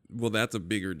that's a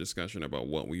bigger discussion about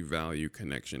what we value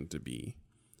connection to be.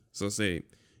 So say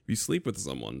if you sleep with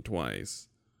someone twice,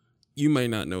 you might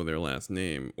not know their last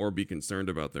name or be concerned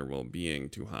about their well-being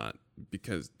too hot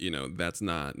because, that's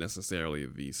not necessarily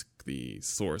the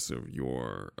source of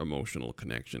your emotional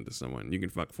connection to someone. You can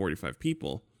fuck 45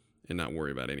 people and not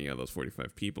worry about any of those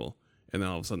 45 people. And then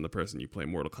all of a sudden the person you play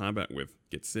Mortal Kombat with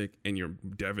gets sick and you're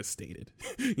devastated,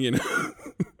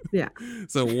 Yeah.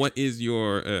 So what is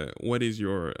your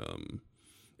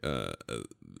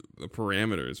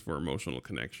parameters for emotional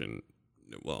connection?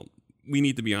 Well, we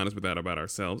need to be honest with that about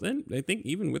ourselves. And I think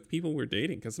even with people we're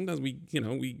dating, because sometimes we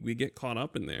get caught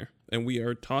up in there, and we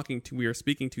are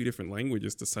speaking two different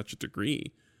languages to such a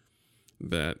degree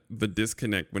that the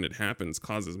disconnect, when it happens,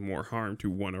 causes more harm to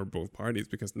one or both parties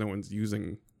because no one's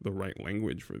using the right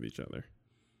language for each other.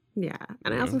 Yeah.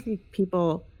 And I also think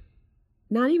people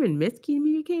not even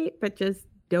miscommunicate, but just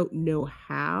don't know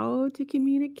how to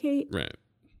communicate. Right.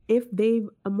 If they've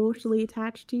emotionally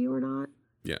attached to you or not.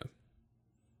 Yeah.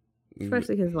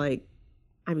 Especially because, like,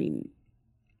 I mean,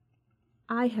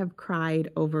 I have cried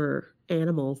over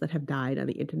animals that have died on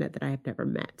the internet that I have never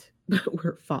met, but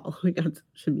we're following on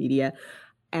social media.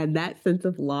 And that sense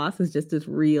of loss is just as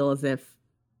real as if,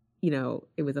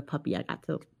 it was a puppy I got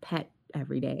to pet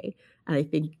every day. And I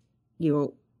think,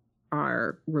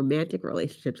 our romantic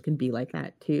relationships can be like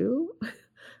that too,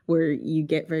 where you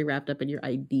get very wrapped up in your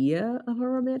idea of a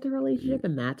romantic relationship,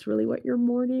 and that's really what you're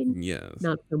mourning. Yes.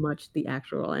 Not so much the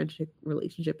actual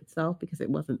relationship itself, because it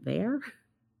wasn't there.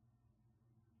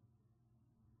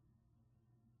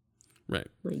 Right.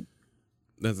 Like,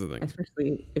 that's the thing.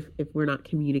 Especially if we're not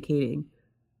communicating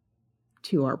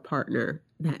to our partner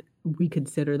that we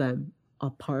consider them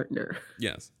a partner.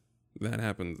 Yes. That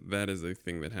happens. That is a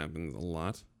thing that happens a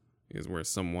lot, is where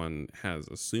someone has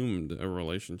assumed a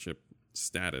relationship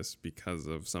status because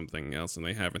of something else and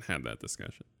they haven't had that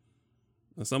discussion.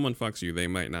 If someone fucks you, they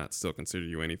might not still consider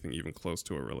you anything even close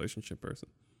to a relationship person.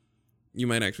 You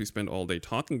might actually spend all day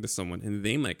talking to someone and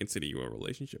they might consider you a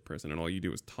relationship person, and all you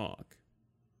do is talk.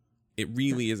 It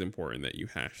really is important that you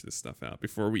hash this stuff out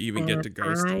before we even get to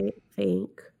ghosting. I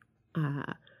think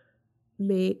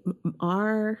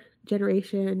our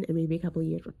generation, and maybe a couple of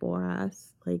years before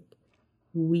us, like,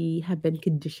 we have been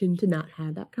conditioned to not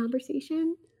have that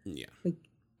conversation. Yeah. Like,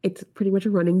 it's pretty much a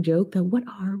running joke that what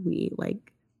are we?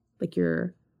 Like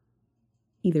you're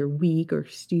either weak or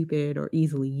stupid or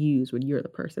easily used when you're the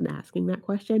person asking that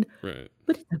question. Right.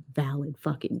 But it's a valid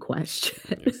fucking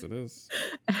question. Yes, it is.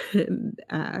 And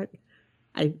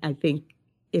I think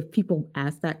if people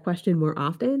ask that question more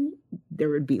often, there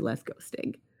would be less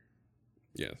ghosting.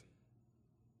 Yes.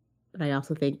 But I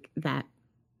also think that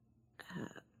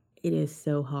it is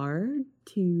so hard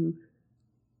to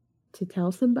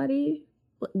tell somebody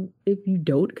if you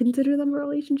don't consider them a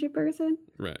relationship person.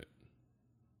 Right.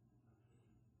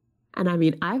 And I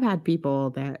mean, I've had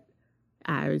people that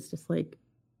I was just like,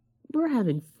 we're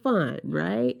having fun,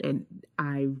 right? And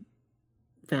I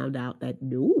found out that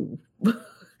no,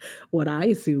 what I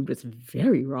assumed was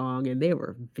very wrong, and they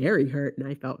were very hurt, and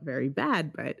I felt very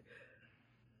bad. But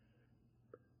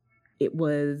it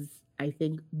was, I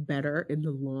think, better in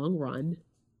the long run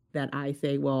that I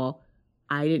say, well,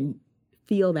 I didn't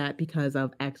feel that because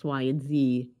of X, Y, and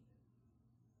Z.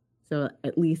 So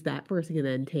at least that person can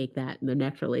then take that in the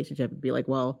next relationship and be like,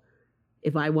 well,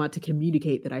 if I want to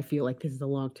communicate that I feel like this is a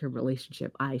long-term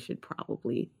relationship, I should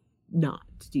probably not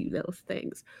do those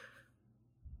things.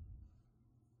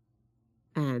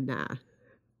 And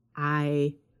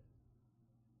I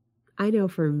know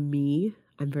for me,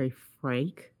 I'm very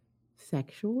frank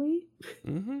sexually.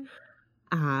 Mm-hmm.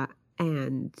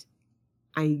 And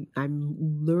I'm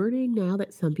learning now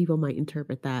that some people might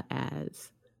interpret that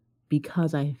as,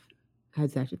 because I've had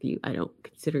sex with you, I don't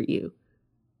consider you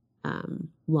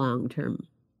long-term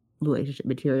relationship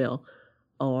material,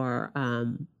 or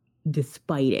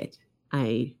despite it,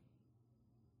 I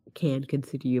can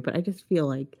consider you. But I just feel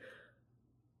like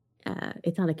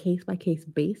it's on a case-by-case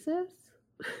basis.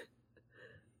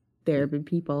 There have been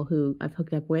people who I've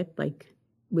hooked up with, like,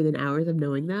 within hours of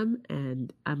knowing them,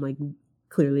 and I'm like,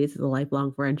 clearly this is a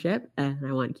lifelong friendship and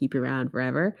I want to keep you around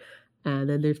forever. And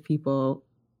then there's people,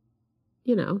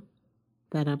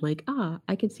 that I'm like,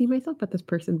 I can see myself with this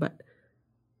person, but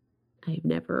I've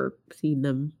never seen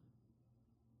them,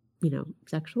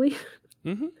 sexually.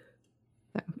 Mm-hmm.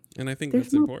 So, and I think there's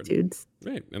that's important. Dudes.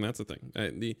 Right. And that's the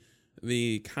thing.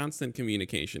 The constant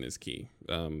communication is key.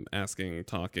 Asking,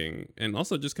 talking, and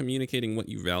also just communicating what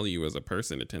you value as a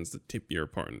person. It tends to tip your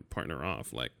partner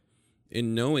off. Like,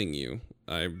 in knowing you,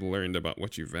 I've learned about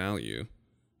what you value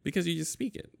because you just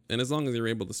speak it. And as long as you're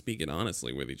able to speak it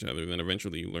honestly with each other, then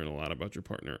eventually you learn a lot about your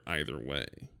partner either way.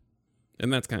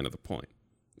 And that's kind of the point,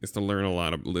 is to learn a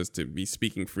lot is to be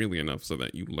speaking freely enough so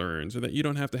that you learn, so that you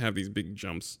don't have to have these big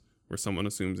jumps where someone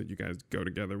assumes that you guys go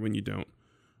together when you don't,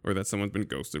 or that someone's been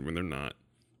ghosted when they're not,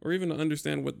 or even to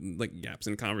understand what, like, gaps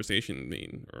in conversation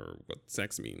mean, or what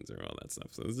sex means, or all that stuff.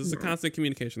 So this is a constant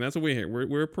communication. That's what we're here.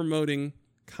 We're promoting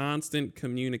constant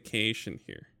communication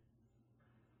here.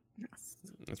 Yes.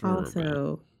 That's where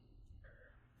Also,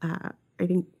 I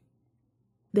think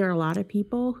there are a lot of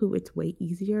people who it's way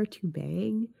easier to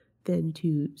bang than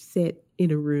to sit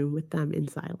in a room with them in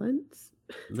silence.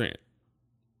 Right.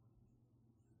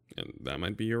 And that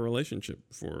might be your relationship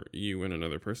for you and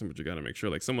another person, but you got to make sure,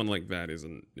 like, someone like that is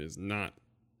not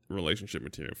relationship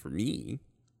material for me.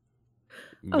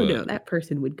 Oh no, that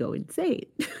person would go insane.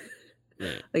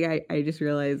 Right. Like I just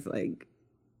realized, like,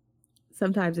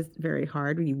 sometimes it's very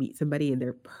hard when you meet somebody and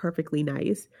they're perfectly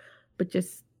nice, but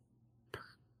just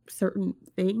certain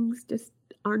things just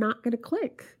are not going to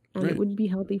click. And Right. it wouldn't be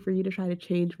healthy for you to try to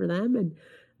change for them, and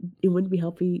it wouldn't be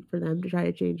healthy for them to try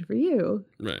to change for you.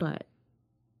 Right.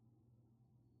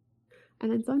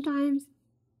 And then sometimes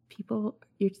people,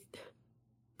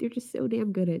 they're just so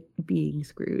damn good at being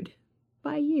screwed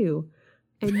by you,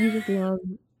 and you just love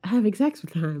having sex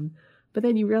with them. But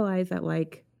then you realize that,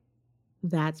 like,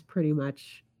 that's pretty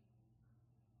much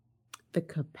the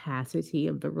capacity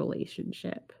of the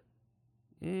relationship.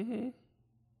 Mm-hmm.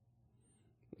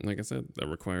 Like I said, that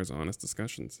requires honest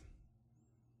discussions.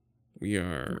 We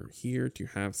are here to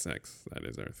have sex. That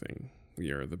is our thing.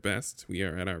 We are the best. We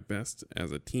are at our best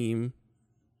as a team.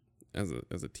 As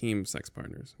a team, sex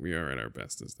partners, we are at our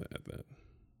best at that.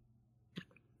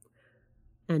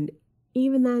 And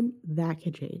even then, that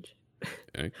could change.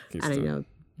 Okay, and I know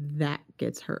that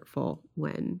gets hurtful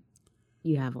when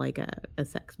you have, like, a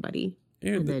sex buddy,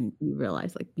 and then you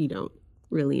realize, like, you don't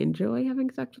really enjoy having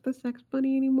sex with a sex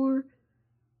buddy anymore,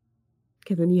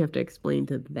 because then you have to explain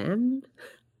to them,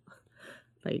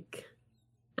 like,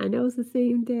 I know it's the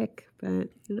same dick, but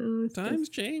times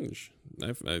change.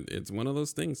 It's one of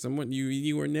those things. Someone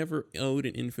you are never owed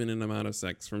an infinite amount of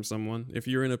sex from someone. If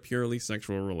you're in a purely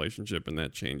sexual relationship and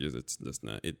that changes, it's just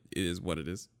not. It is what it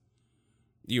is.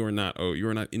 You are not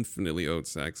infinitely owed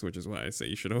sex, which is why I say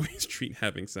you should always treat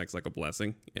having sex like a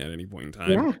blessing at any point in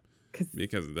time. Yeah,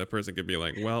 because that person could be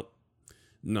like, well,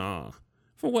 nah.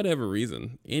 For whatever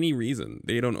reason, any reason,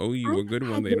 they don't owe you a good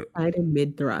one. They don't. I in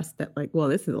mid thrust that, like, well,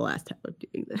 this is the last time I'm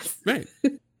doing this. Right.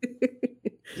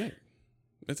 Right.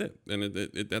 That's it.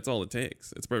 And that's all it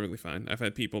takes. It's perfectly fine. I've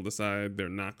had people decide they're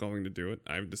not going to do it.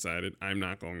 I've decided I'm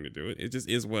not going to do it. It just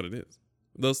is what it is.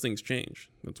 Those things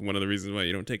change. That's one of the reasons why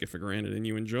you don't take it for granted and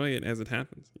you enjoy it as it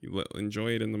happens. You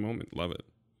enjoy it in the moment. Love it.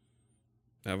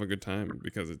 Have a good time,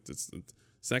 because it's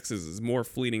sex is more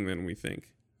fleeting than we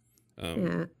think.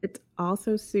 Yeah, it's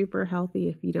also super healthy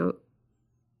if you don't,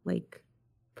 like,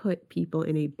 put people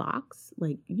in a box.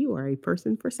 Like, you are a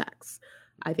person for sex.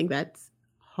 I think that's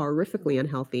horrifically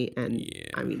unhealthy, and yeah.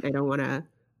 I mean, I don't want to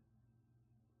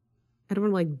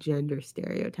like gender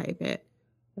stereotype it,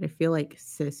 but I feel like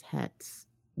cis-het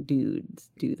dudes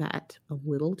do that a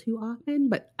little too often,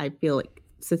 but I feel like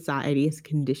society has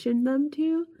conditioned them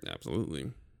to.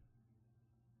 Absolutely.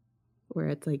 Where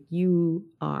it's like, you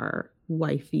are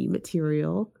wifey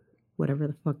material, whatever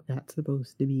the fuck that's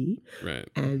supposed to be. Right.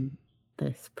 And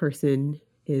this person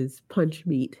is punch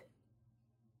meat.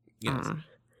 Yes.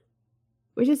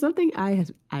 Which is something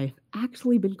I've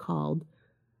actually been called.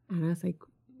 And I was like,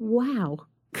 wow.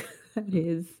 That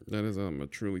is a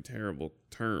truly terrible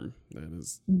term. That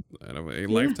is out of a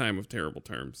lifetime of terrible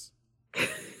terms.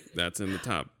 That's in the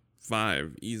top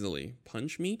 5 easily.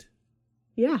 Punch meat?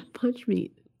 Yeah, punch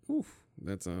meat. Oof.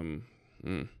 That's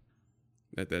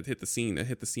that hit the scene. That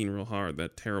hit the scene real hard.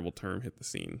 That terrible term hit the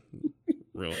scene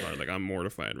real hard. Like, I'm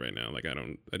mortified right now. Like, I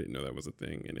didn't know that was a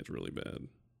thing, and it's really bad.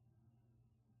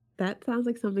 That sounds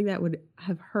like something that would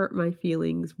have hurt my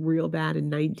feelings real bad in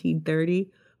 1930,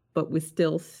 but was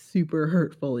still super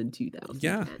hurtful in 2010.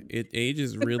 Yeah, it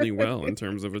ages really well in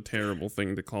terms of a terrible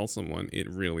thing to call someone. It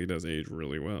really does age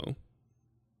really well.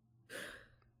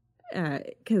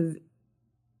 Because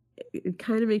it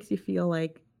kind of makes you feel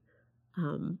like,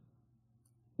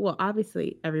 well,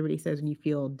 obviously everybody says when you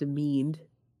feel demeaned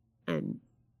and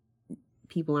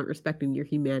people aren't respecting your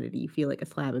humanity, you feel like a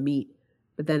slab of meat.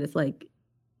 But then it's like,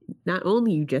 not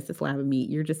only you just a slab of meat,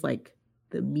 you're just like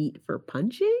the meat for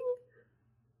punching,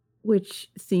 which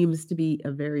seems to be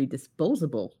a very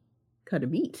disposable cut of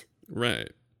meat.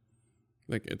 Right.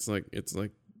 Like, it's like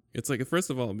first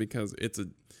of all, because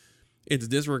it's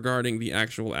disregarding the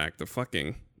actual act of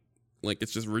fucking. Like,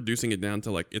 it's just reducing it down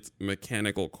to, like, its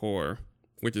mechanical core,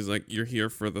 which is like, you're here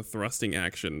for the thrusting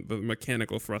action, the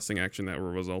mechanical thrusting action that will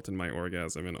result in my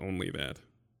orgasm, and only that.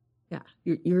 Yeah,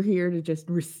 you're here to just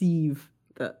receive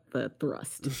the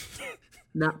thrust,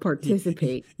 not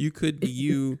participate. You could be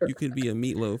you could be a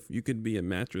meatloaf, you could be a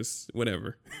mattress,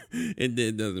 whatever.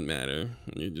 It doesn't matter.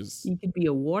 You could be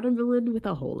a watermelon with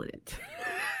a hole in it.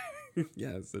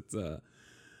 Yes, it's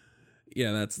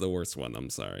yeah, that's the worst one.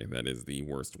 I'm sorry. That is the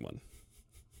worst one.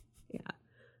 Yeah.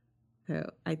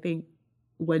 So I think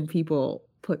when people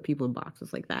put people in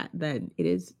boxes like that, then it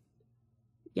is,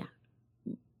 yeah,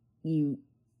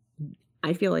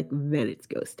 I feel like then it's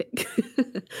ghosting.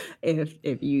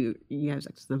 If you have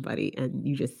sex with somebody and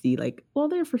you just see like, well,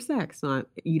 they're for sex, not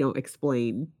you don't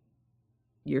explain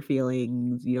your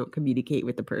feelings, you don't communicate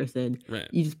with the person, Right.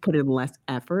 you just put in less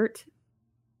effort.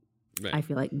 Right. I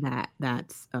feel like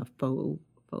that's a faux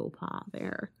pas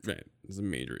there. Right. It's a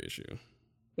major issue.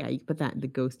 Yeah, you can put that in the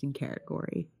ghosting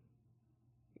category.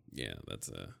 Yeah, that's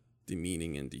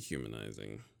demeaning and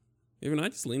dehumanizing. Even I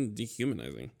just lean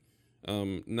dehumanizing.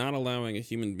 Not allowing a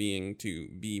human being to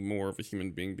be more of a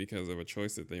human being because of a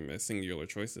choice that they made, a singular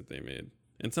choice that they made,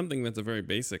 and something that's a very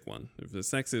basic one. If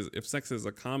sex is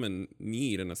a common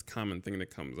need and a common thing that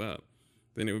comes up,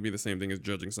 then it would be the same thing as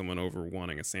judging someone over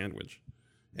wanting a sandwich,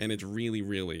 and it's really,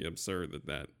 really absurd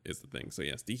that is the thing. So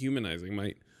yes, dehumanizing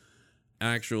might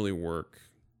actually work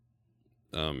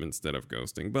instead of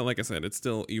ghosting, but like I said, it's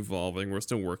still evolving. We're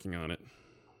still working on it.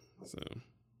 So.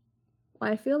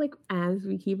 Well, I feel like as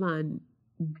we keep on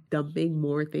dumping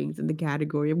more things in the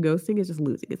category of ghosting, it's just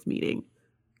losing its meaning.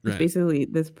 It's basically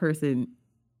this person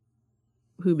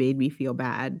who made me feel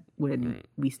bad when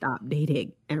we stopped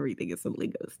dating. Everything is suddenly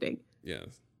ghosting.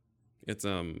 Yes. It's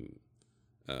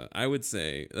I would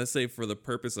say, let's say for the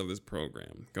purpose of this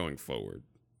program going forward,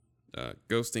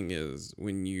 ghosting is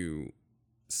when you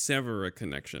sever a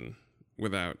connection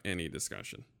without any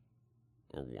discussion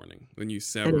or warning. When you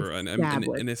sever an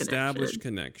established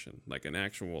connection, like an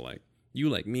actual, like, you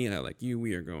like me, I like you,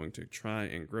 we are going to try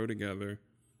and grow together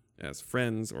as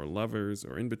friends or lovers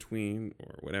or in between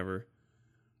or whatever,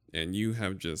 and you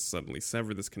have just suddenly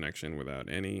severed this connection without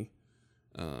any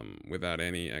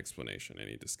explanation,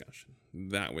 any discussion.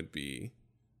 That would be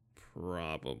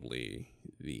probably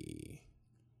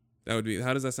how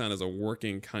does that sound as a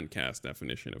working Cuntcast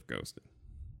definition of ghosting?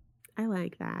 I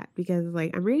like that because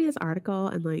like I'm reading this article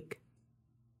and like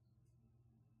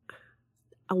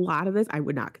a lot of this I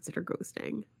would not consider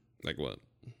ghosting. Like what?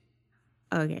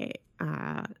 Okay.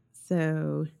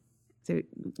 So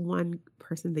one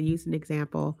person, they used an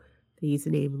example. They used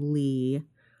the name Lee.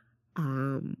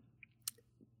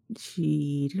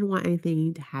 She didn't want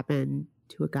anything to happen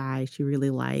to a guy she really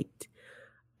liked.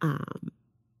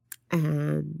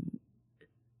 And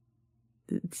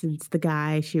since the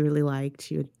guy she really liked,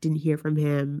 she didn't hear from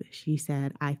him, she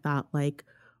said, I thought, like,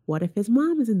 what if his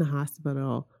mom is in the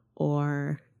hospital?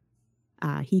 Or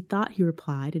he thought he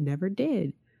replied and never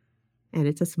did. And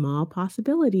it's a small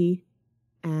possibility.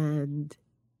 And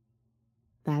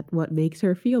that's what makes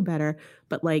her feel better.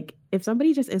 But, like, if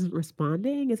somebody just isn't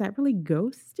responding, is that really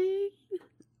ghosting?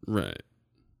 Right.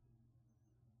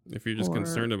 If you're just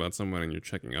concerned about someone and you're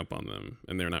checking up on them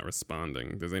and they're not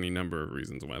responding, there's any number of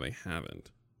reasons why they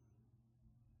haven't.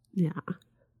 Yeah.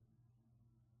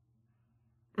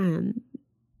 And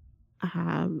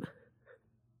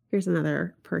here's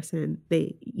another person.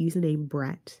 They use the name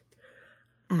Brett.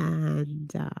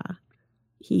 And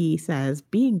he says,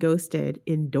 being ghosted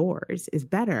indoors is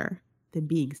better than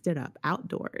being stood up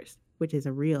outdoors, which is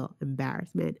a real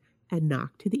embarrassment and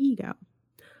knock to the ego.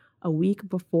 A week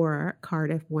before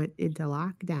Cardiff went into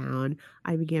lockdown,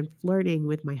 I began flirting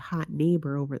with my hot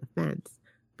neighbor over the fence.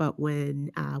 But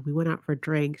when we went out for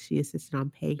drinks, she insisted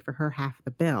on paying for her half of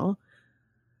the bill.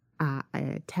 I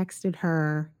had texted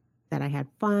her that I had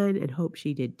fun and hoped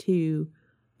she did too,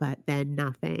 but then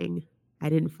nothing. I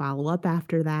didn't follow up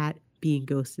after that. Being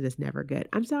ghosted is never good.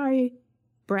 I'm sorry,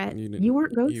 Brett. You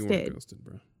weren't ghosted. You weren't ghosted,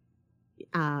 bro.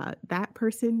 That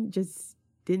person just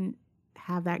didn't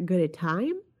have that good a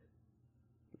time.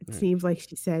 It seems like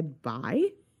she said bye,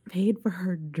 paid for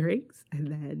her drinks, and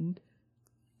then.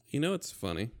 You know what's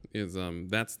funny is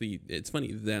that's the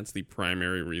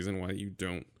primary reason why you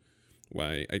don't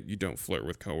flirt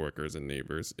with coworkers and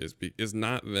neighbors is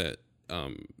not that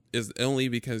is only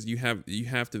because you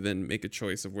have to then make a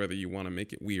choice of whether you want to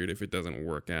make it weird if it doesn't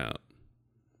work out,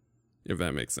 if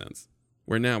that makes sense.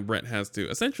 Where now Brett has to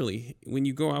essentially, when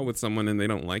you go out with someone and they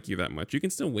don't like you that much, you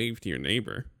can still wave to your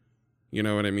neighbor. You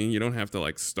know what I mean? You don't have to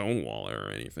like stonewall her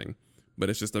or anything, but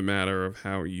it's just a matter of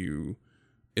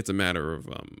it's a matter of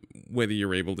whether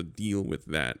you're able to deal with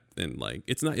that. And like,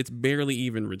 it's barely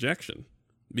even rejection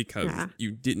because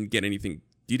you didn't get anything.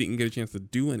 You didn't get a chance to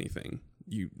do anything.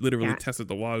 You literally tested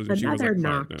the waters. And another she was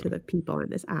like, knock to the people in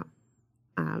this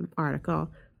article,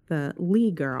 the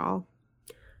Lee girl,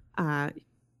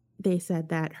 they said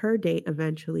that her date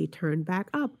eventually turned back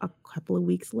up a couple of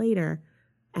weeks later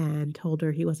and told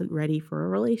her he wasn't ready for a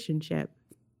relationship.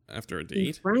 After a date?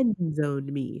 He friend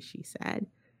zoned me, she said.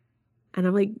 And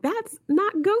I'm like, that's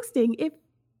not ghosting. If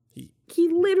He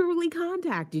literally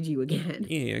contacted you again.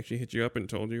 Yeah, he actually hit you up and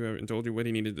told you what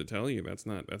he needed to tell you.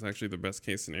 That's actually the best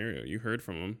case scenario. You heard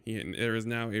from him. There is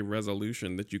now a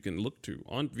resolution that you can look to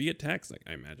via text. Like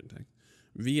I imagine text.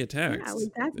 Via text. Yeah,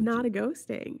 like that's not a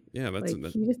ghosting. Yeah, that's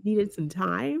like he just needed some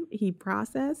time. He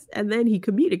processed and then he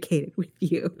communicated with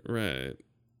you. Right.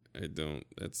 I don't.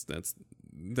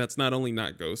 That's not only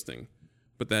not ghosting,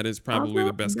 but that is probably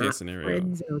the best case scenario.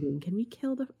 Friend zoning. Can we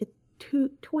kill the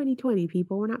 2020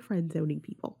 people? We're not friend zoning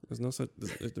people. There's no such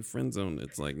the friend zone.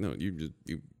 It's like no,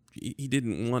 he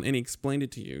didn't want and he explained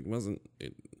it to you. It wasn't.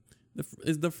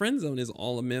 The friend zone is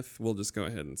all a myth. We'll just go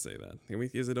ahead and say that.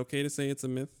 Is it okay to say it's a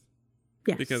myth?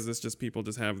 Yes. Because it's just people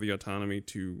just have the autonomy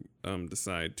to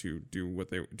decide to do what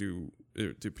they do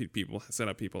to people, set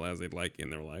up people as they'd like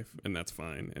in their life, and that's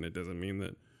fine. And it doesn't mean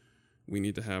that we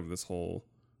need to have this whole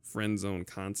friend zone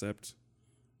concept,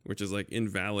 which is like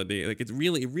invalidate. Like it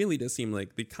really does seem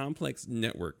like the complex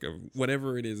network of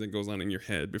whatever it is that goes on in your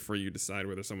head before you decide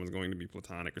whether someone's going to be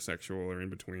platonic or sexual or in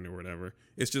between or whatever.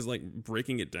 It's just like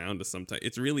breaking it down to some type.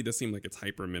 It really does seem like it's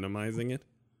hyper minimizing it.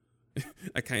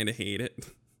 I kind of hate it.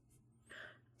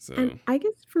 So, and I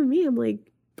guess for me, I'm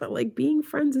like, but like being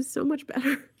friends is so much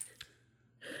better.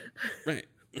 Right.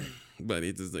 But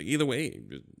it's just like either way.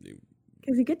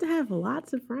 Because you get to have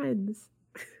lots of friends.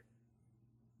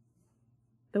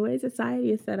 The way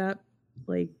society is set up,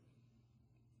 like,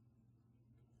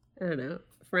 I don't know.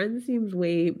 Friends seems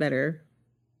way better.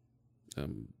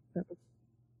 In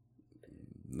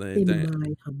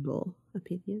my humble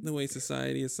opinion. The way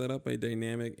society is set up, a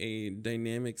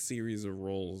dynamic series of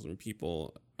roles and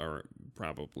people are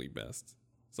probably best.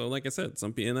 So like I said,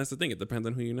 and that's the thing, it depends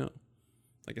on who you know.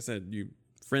 Like I said,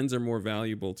 friends are more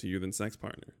valuable to you than sex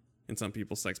partner. And some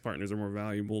people, sex partners are more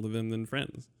valuable to them than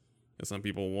friends. And some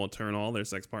people won't turn all their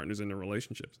sex partners into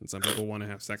relationships. And some people want to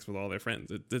have sex with all their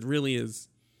friends. It really is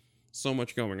so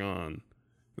much going on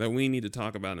that we need to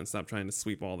talk about and stop trying to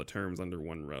sweep all the terms under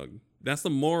one rug. That's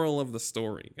the moral of the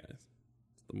story, guys.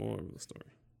 The moral of the story.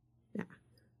 Yeah.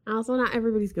 Also, not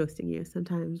everybody's ghosting you.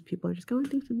 Sometimes people are just going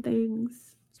through some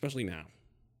things. Especially now.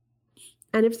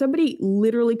 And if somebody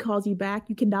literally calls you back,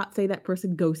 you cannot say that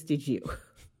person ghosted you.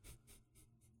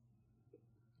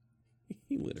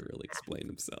 He literally explained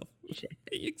himself.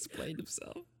 He explained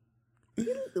himself.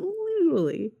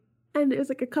 Literally. And it was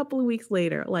like a couple of weeks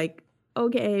later, like,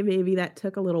 okay, maybe that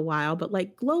took a little while, but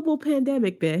like global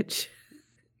pandemic, bitch.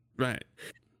 Right.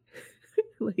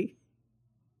 Like,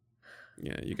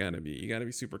 yeah, you gotta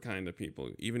be super kind to people.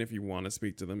 Even if you want to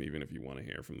speak to them, even if you want to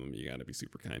hear from them, you gotta be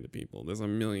super kind to people. There's a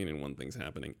million and one things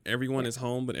happening. Everyone is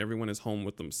home, but everyone is home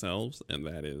with themselves, and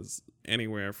that is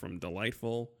anywhere from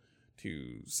delightful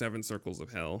to 7 circles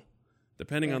of hell,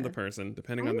 depending on the person,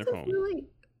 depending on their home.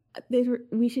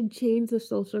 We should change the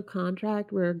social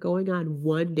contract where going on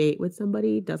one date with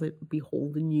somebody doesn't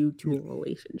beholden you to a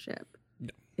relationship.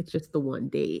 No. It's just the one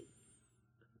date.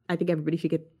 I think everybody should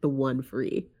get the one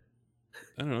free.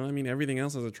 I don't know. I mean, everything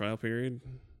else has a trial period.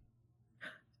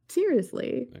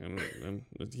 Seriously.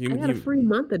 I got a free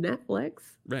month of Netflix.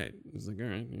 Right. It's like, all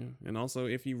right, yeah. And also,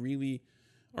 if you really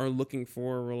are looking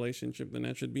for a relationship, then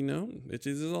that should be known. This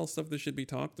is all stuff that should be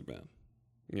talked about.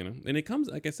 You know, and it comes,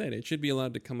 like I said, it should be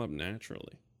allowed to come up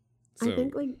naturally. So, I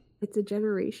think like it's a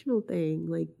generational thing.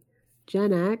 Like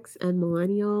Gen X and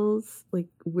millennials, like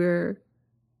we're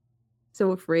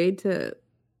so afraid to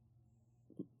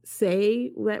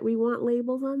say that we want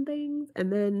labels on things,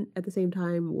 and then at the same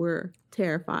time we're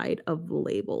terrified of the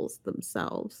labels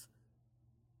themselves.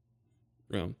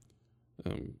 Well,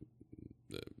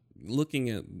 looking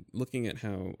at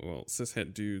how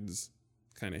cishet dudes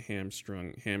kind of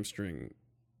hamstring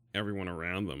everyone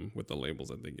around them with the labels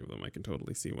that they give them, I can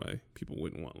totally see why people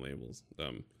wouldn't want labels.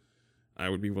 I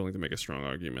would be willing to make a strong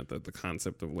argument that the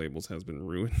concept of labels has been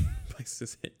ruined by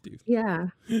cishet dudes. Yeah.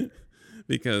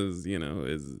 Because, we...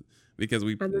 And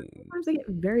sometimes I get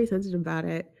very sensitive about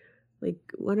it. Like,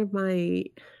 one of my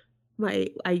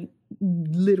I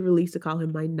literally used to call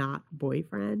him my not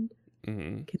boyfriend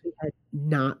because we had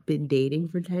not been dating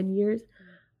for 10 years.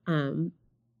 Kind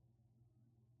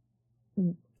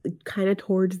of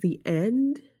towards the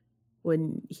end,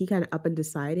 when he kind of up and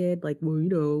decided, like,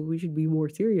 well, we should be more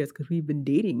serious because we've been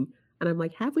dating. And I'm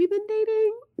like, have we been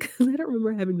dating? Because I don't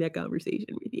remember having that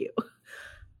conversation with you.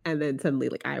 And then suddenly,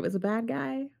 like, I was a bad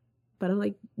guy. But I'm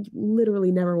like,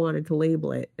 literally never wanted to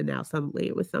label it. And now suddenly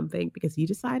it was something because you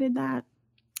decided that.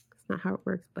 It's not how it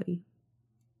works, buddy.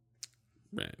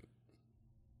 Right.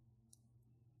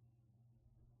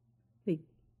 Like,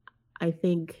 I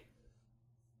think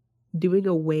doing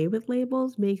away with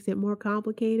labels makes it more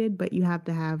complicated, but you have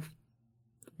to have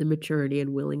the maturity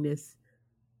and willingness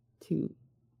to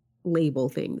label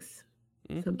things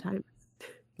Mm-hmm. sometimes.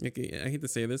 Okay, I hate to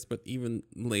say this, but even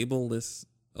a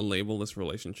labelless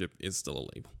relationship is still a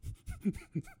label.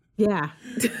 Yeah.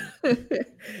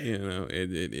 You know,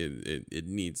 it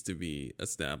needs to be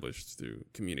established through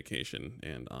communication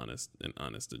and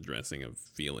honest addressing of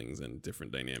feelings and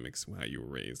different dynamics, how you were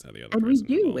raised, how the other And we person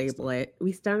do was. label it.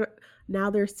 We start now.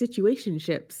 There's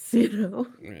situationships. You know,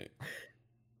 Right.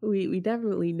 we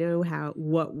definitely know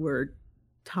what we're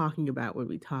talking about when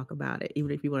we talk about it,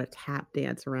 even if you want to tap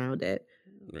dance around it.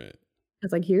 Right.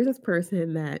 It's like, here's this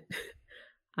person that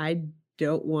I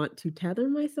don't want to tether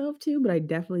myself to, but I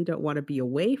definitely don't want to be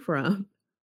away from.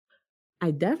 I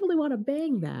definitely want to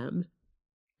bang them,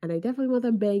 and I definitely want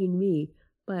them banging me,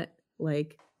 but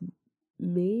like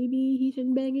maybe he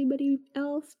shouldn't bang anybody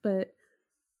else, but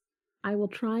I will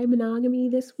try monogamy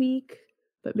this week,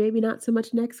 but maybe not so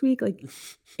much next week. Like,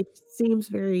 it seems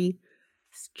very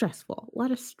stressful. A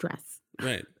lot of stress.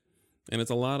 Right. And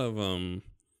it's a lot of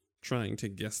trying to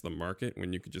guess the market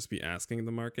when you could just be asking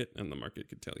the market and the market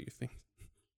could tell you things.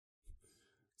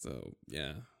 So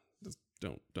yeah, just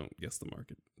don't guess the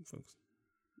market, folks.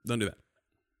 Don't do that.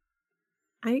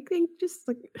 I think just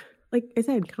like I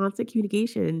said, constant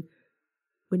communication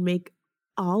would make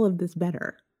all of this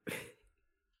better.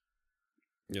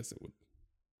 Yes, it would.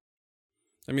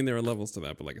 I mean, there are levels to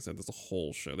that, but like I said, there's a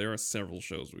whole show. There are several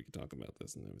shows we could talk about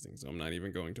this and everything. So I'm not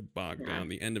even going to bog down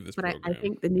the end of this But program. I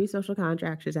think the new social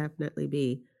contract should definitely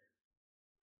be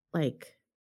like,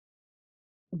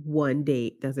 one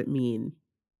date doesn't mean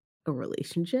a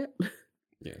relationship.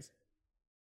 Yes.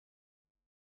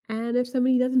 And if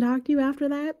somebody doesn't talk to you after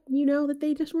that, you know that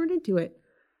they just weren't into it.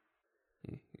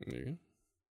 There you go.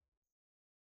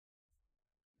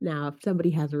 Now, if somebody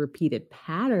has a repeated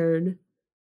pattern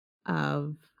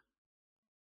of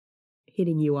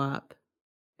hitting you up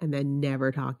and then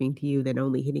never talking to you, then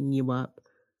only hitting you up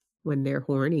when they're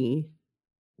horny,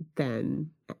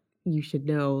 then you should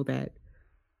know that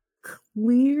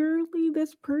clearly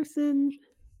this person,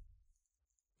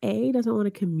 A, doesn't want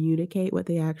to communicate what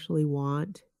they actually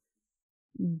want.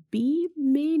 B,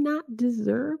 may not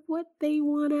deserve what they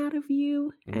want out of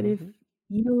you. Mm-hmm. And if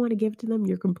you don't want to give to them,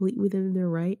 you're completely within their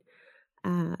right.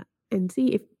 And see,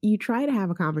 if you try to have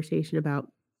a conversation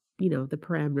about, you know, the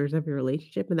parameters of your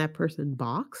relationship and that person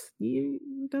balks, you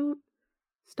don't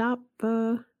stop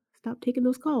taking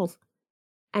those calls.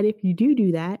 And if you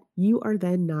do that, you are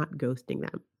then not ghosting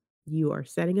them. You are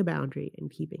setting a boundary and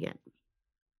keeping it.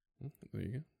 There you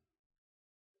go.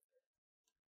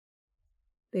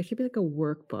 There should be like a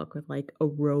workbook with like a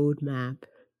roadmap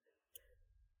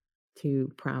to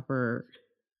proper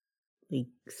like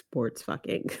sports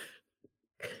fucking.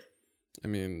 I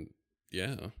mean,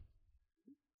 yeah.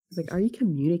 It's like, are you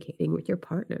communicating with your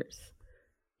partners?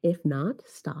 If not,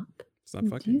 stop. Stop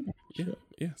fucking.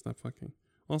 Yeah, stop fucking.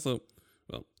 Also,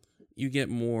 well, you get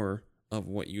more of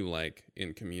what you like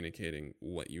in communicating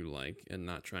what you like and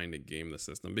not trying to game the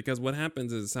system. Because what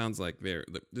happens is, it sounds like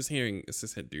just hearing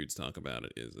cishet dudes talk about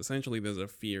it is essentially there's a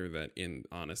fear that in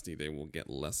honesty they will get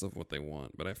less of what they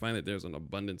want. But I find that there's an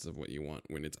abundance of what you want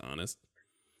when it's honest.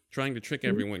 Trying to trick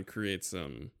everyone creates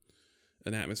an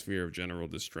atmosphere of general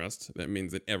distrust. That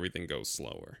means that everything goes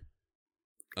slower.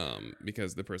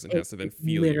 Because the person has to then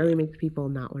feel literally makes people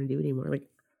not want to do it anymore. Like,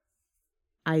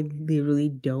 I literally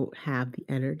don't have the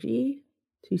energy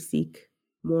to seek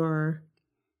more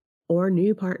or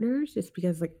new partners just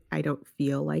because, like, I don't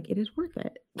feel like it is worth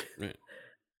it. Right.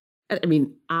 I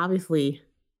mean, obviously,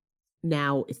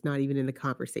 now it's not even in the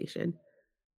conversation.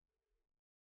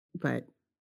 But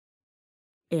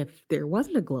if there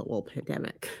wasn't a global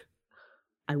pandemic,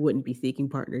 I wouldn't be seeking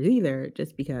partners either,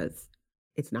 just because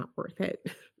it's not worth it.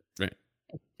 Right.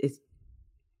 It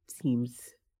seems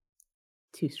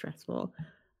too stressful.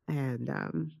 And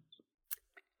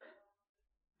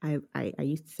I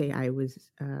used to say I was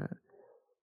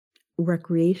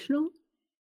recreational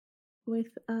with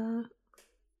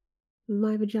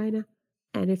my vagina,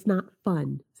 and it's not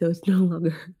fun. So it's no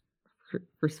longer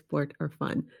for sport or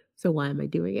fun. So why am I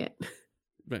doing it?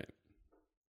 Right.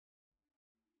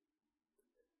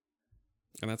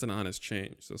 And that's an honest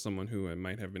change. So someone who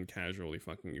might have been casually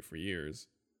fucking you for years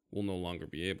will no longer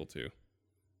be able to.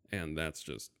 And that's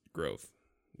just growth.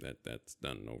 That's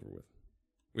done and over with.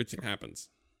 Which happens.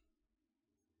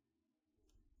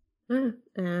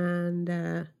 And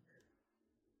I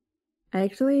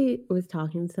actually was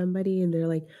talking to somebody and they're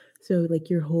like, so like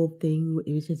your whole thing,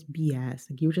 it was just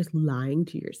BS. Like you were just lying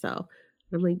to yourself.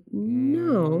 And I'm like,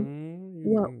 no.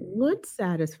 What once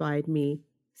satisfied me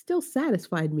still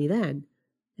satisfied me then.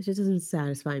 It just doesn't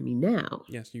satisfy me now.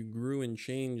 Yes, you grew and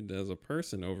changed as a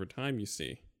person over time, you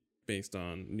see. based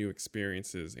on new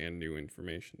experiences and new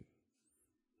information.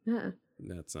 Yeah.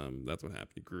 That's what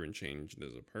happened. He grew and changed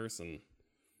as a person.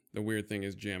 The weird thing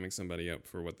is jamming somebody up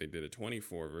for what they did at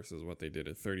 24 versus what they did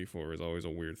at 34 is always a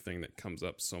weird thing that comes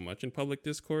up so much in public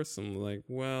discourse. I'm like,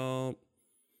 well,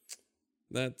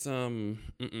 that's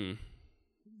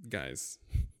guys.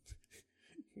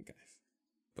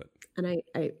 But And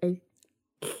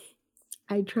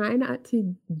I try not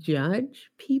to judge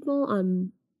people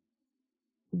on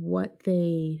what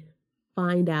they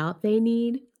find out they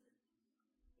need,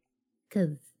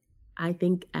 because I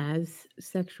think as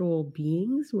sexual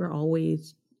beings, we're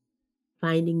always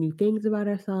finding new things about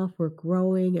ourselves. We're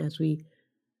growing as we,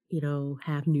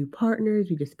 have new partners.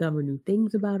 We discover new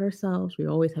things about ourselves. We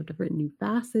always have different new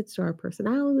facets to our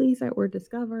personalities that we're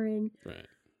discovering. right.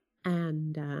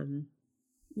 And,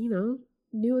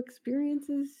 new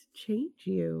experiences change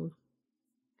you.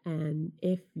 And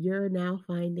if you're now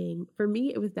finding, for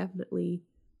me, it was definitely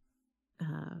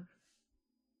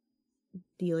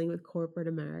dealing with corporate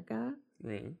America.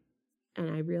 Right. And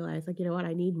I realized, like, you know what,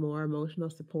 I need more emotional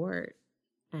support.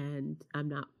 And I'm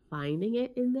not finding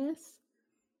it in this.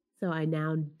 So I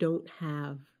now don't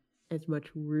have as much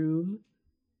room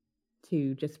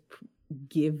to just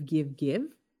give.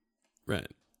 Right.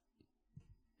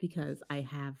 Because I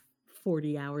have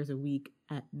 40 hours a week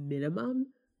at minimum,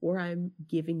 where I'm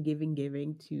giving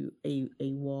to a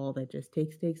wall that just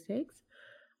takes.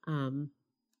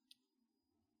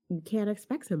 You can't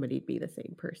expect somebody to be the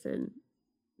same person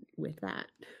with that.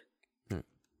 Right.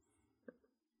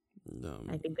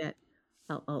 I think that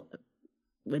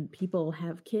when people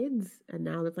have kids, and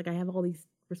now it's like I have all these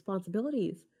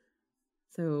responsibilities.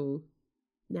 So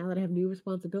now that I have new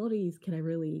responsibilities, can I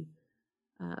really...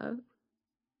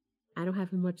 I don't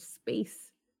have much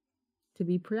space to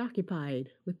be preoccupied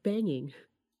with banging,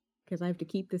 because I have to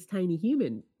keep this tiny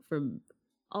human from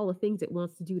all the things it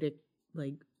wants to do to,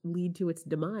 like, lead to its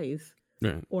demise,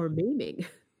 right. or maiming.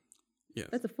 Yes.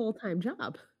 That's a full-time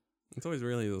job. It's always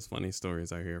really those funny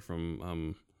stories I hear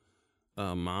from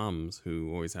moms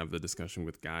who always have the discussion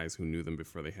with guys who knew them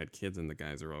before they had kids, and the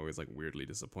guys are always like weirdly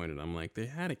disappointed. I'm like, they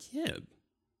had a kid.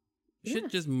 Shit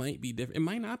just might be different. It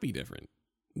might not be different,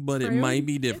 but it might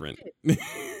be different.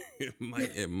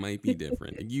 it might be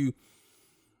different. You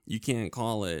can't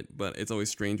call it, but it's always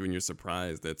strange when you're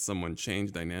surprised that someone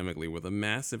changed dynamically with a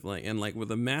massive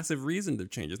with a massive reason to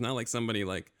change. It's not like somebody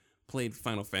like played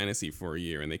Final Fantasy for a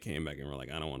year and they came back and were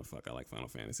like, I don't want to fuck, I like Final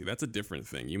Fantasy. That's a different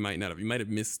thing. You might have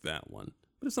missed that one.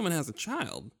 But if someone has a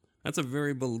child, that's a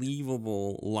very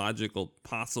believable, logical,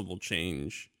 possible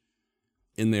change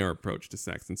in their approach to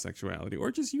sex and sexuality.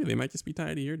 Or just you. They might just be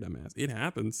tired of your dumbass. It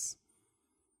happens.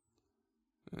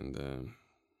 And,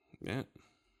 yeah.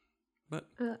 But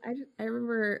I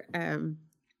remember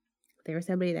there was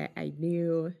somebody that I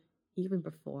knew even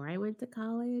before I went to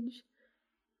college.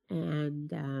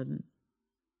 And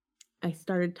I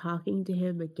started talking to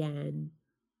him again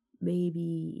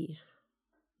maybe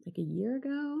like a year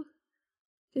ago,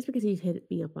 just because he's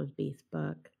hit me up on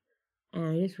Facebook. And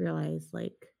I just realized,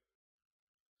 like,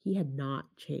 he had not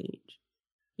changed.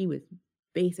 He was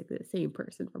basically the same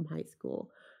person from high school.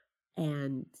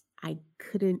 And I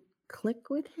couldn't click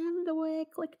with him the way I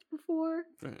clicked before.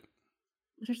 right.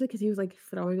 Especially because he was like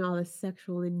throwing all this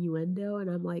sexual innuendo, and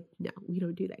I'm like, no, we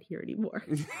don't do that here anymore.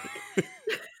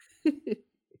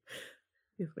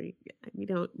 It's like, you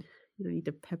don't need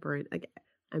to pepper it. Like,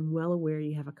 I'm well aware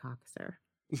you have a cock, sir.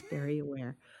 Very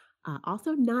aware.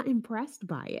 Also, not impressed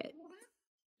by it.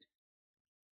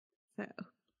 So,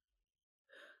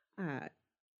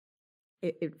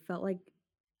 it felt like,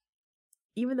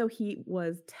 even though he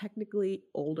was technically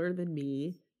older than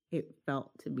me, it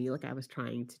felt to me like I was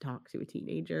trying to talk to a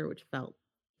teenager, which felt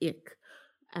ick,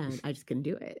 and I just couldn't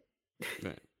do it.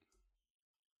 Right.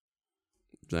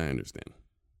 I understand.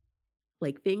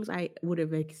 Like, things I would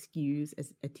have excused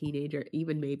as a teenager,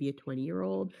 even maybe a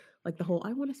 20-year-old, like the whole,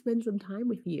 I want to spend some time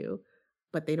with you,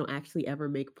 but they don't actually ever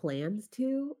make plans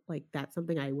to, like, that's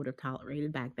something I would have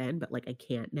tolerated back then, but like I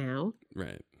can't now.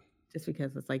 Right. Just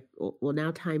because it's like, well,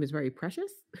 now time is very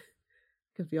precious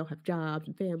because we all have jobs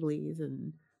and families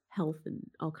and health and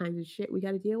all kinds of shit we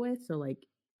got to deal with. So, like,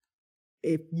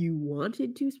 if you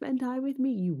wanted to spend time with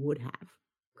me, you would have.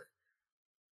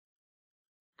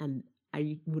 And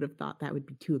I would have thought that would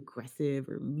be too aggressive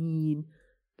or mean.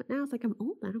 But now it's like, I'm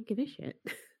old. I don't give a shit.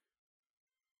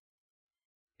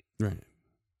 Right.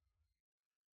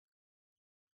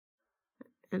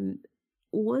 And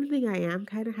one thing I am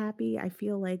kind of happy, I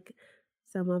feel like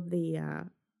some of the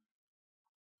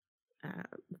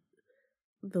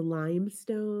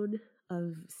limestone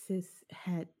of cis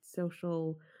het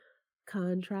social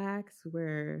contracts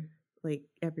where like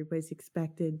everybody's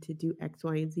expected to do X,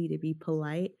 Y, and Z to be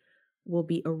polite will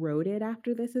be eroded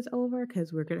after this is over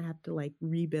because we're gonna have to like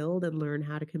rebuild and learn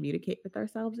how to communicate with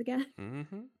ourselves again.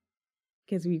 Mm-hmm.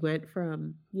 Because we went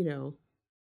from,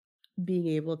 being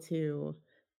able to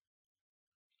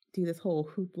do this whole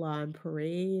hoopla and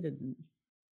parade and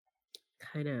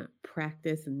kind of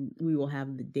practice, and we will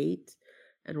have the date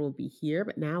and we'll be here.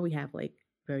 But now we have like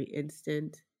very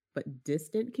instant but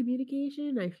distant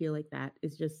communication. I feel like that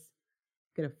is just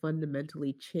going to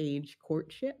fundamentally change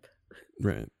courtship,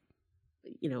 Right.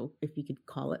 if you could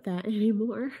call it that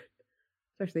anymore,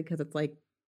 especially because it's like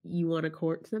you want to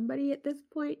court somebody at this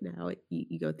point now.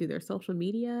 You go through their social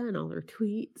media and all their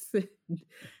tweets.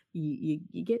 you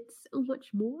get so much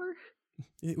more.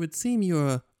 It would seem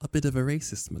you're a bit of a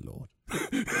racist, my lord.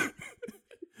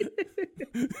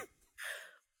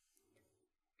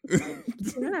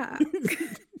 Yeah.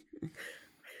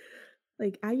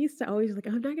 Like I used to always like,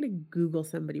 I'm not gonna Google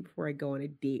somebody before I go on a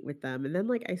date with them. And then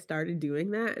like I started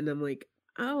doing that and I'm like,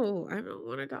 oh, I don't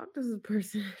want to talk to this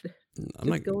person. I'm Just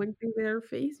not going through their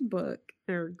Facebook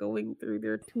or going through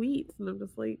their tweets. And I'm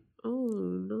just like, oh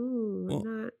no, Well,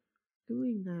 I'm not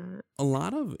doing that. a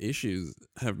lot of issues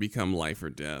have become life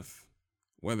or death,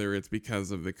 whether it's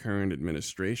because of the current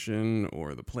administration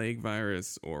or the plague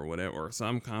virus or whatever, or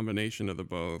some combination of the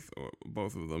both or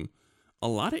both of them. A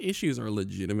lot of issues are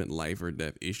legitimate life or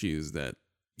death issues that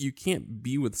you can't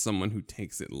be with someone who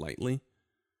takes it lightly.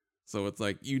 So it's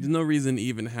like, there's no reason to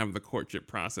even have the courtship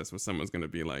process where someone's going to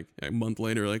be like a month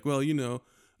later, like, well,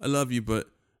 I love you,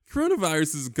 but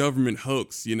coronavirus is a government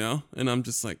hoax, And I'm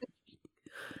just like,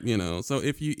 so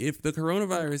if the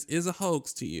coronavirus is a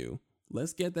hoax to you,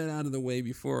 let's get that out of the way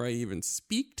before I even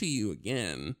speak to you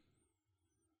again.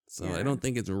 So Yeah. I don't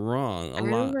think it's wrong. I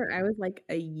remember I was like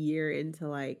a year into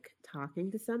like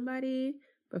talking to somebody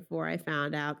before I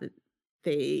found out that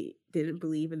they didn't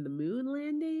believe in the moon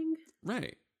landing.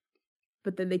 Right.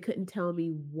 But then they couldn't tell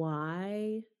me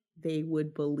why they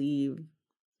would believe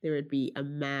there would be a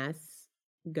mass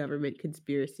government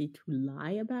conspiracy to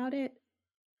lie about it.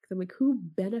 Because I'm like, who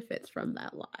benefits from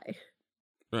that lie?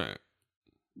 Right.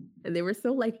 And they were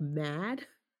so like mad.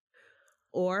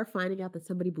 Or finding out that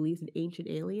somebody believes in ancient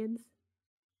aliens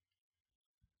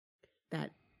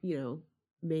that,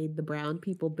 made the brown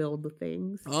people build the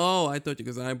things. Oh, I thought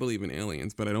because I believe in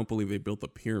aliens, but I don't believe they built the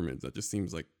pyramids. That just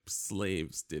seems like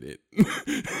slaves did it.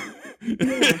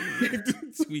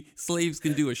 Yeah. Slaves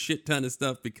can do a shit ton of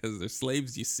stuff because they're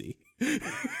slaves, you see.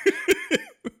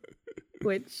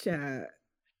 Which I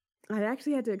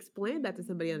actually had to explain that to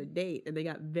somebody on a date, and they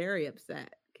got very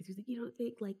upset. Because he's like, you don't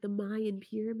think like the Mayan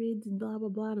pyramids and blah, blah,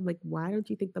 blah. And I'm like, why don't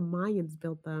you think the Mayans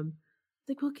built them? It's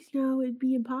like, well, because, it'd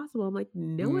be impossible. I'm like,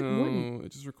 no, it wouldn't.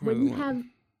 It just requires when you have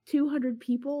 200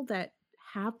 people that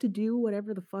have to do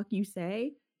whatever the fuck you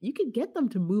say, you can get them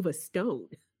to move a stone.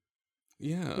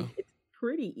 Yeah. It's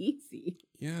pretty easy.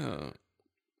 Yeah.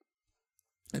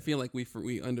 I feel like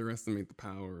we underestimate the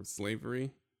power of slavery.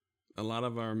 A lot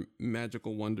of our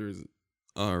magical wonders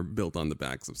are built on the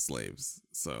backs of slaves.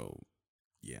 So...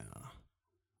 Yeah.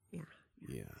 All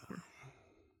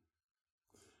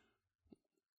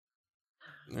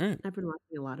right. I've been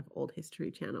watching a lot of old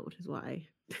History Channel, which is why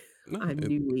I'm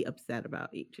newly upset about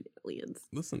ancient aliens.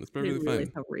 Listen, it's perfectly fine. I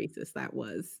didn't realize how racist that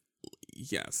was.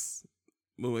 Yes.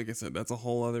 Well, like I said, that's a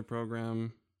whole other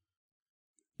program.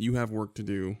 You have work to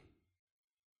do.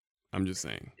 I'm just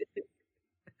saying.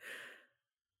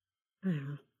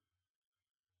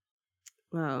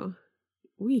 Well,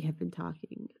 we have been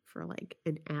talking for like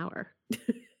an hour.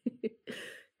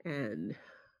 And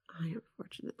I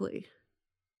unfortunately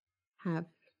have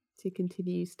to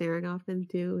continue staring off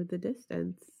into the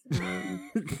distance,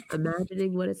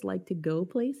 imagining what it's like to go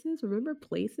places. Remember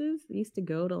places? I used to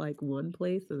go to like one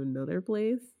place and another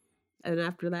place. And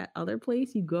after that other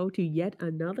place, you go to yet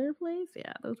another place.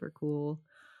 Yeah, those were cool.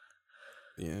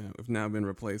 Yeah, we've now been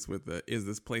replaced with the "Is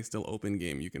this place still open?"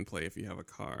 game you can play if you have a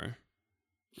car.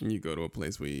 And you go to a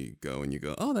place where you go and you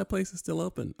go, oh, that place is still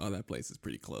open. Oh, that place is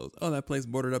pretty closed. Oh, that place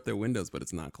boarded up their windows, but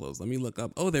it's not closed. Let me look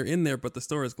up. Oh, they're in there, but the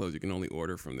store is closed. You can only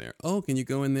order from there. Oh, can you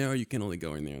go in there? Or you can only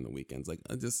go in there on the weekends. Like,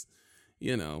 just,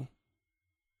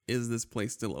 is this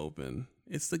place still open?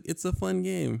 It's a fun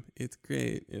game. It's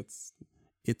great.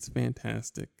 It's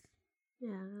fantastic.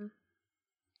 Yeah.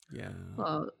 Yeah.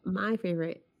 Well, my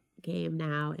favorite game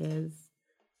now is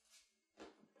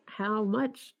how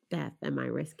much death am I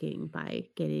risking by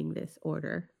getting this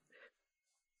order?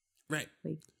 Right.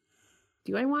 Like,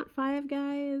 do I want Five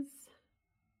Guys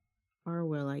or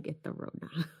will I get the Rona?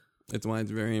 That's why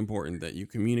it's very important that you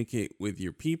communicate with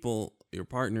your people, your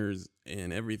partners,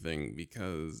 and everything,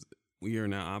 because we are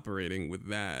now operating with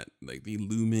that, like the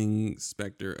looming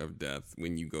specter of death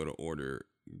when you go to order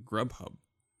Grubhub.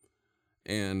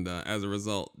 And as a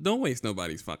result, don't waste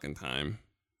nobody's fucking time.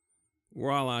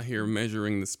 We're all out here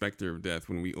measuring the specter of death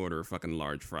when we order fucking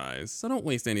large fries. So don't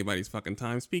waste anybody's fucking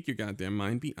time. Speak your goddamn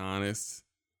mind. Be honest.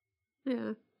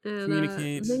 Yeah. And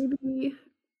communicate. Maybe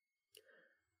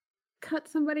cut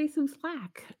somebody some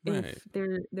slack if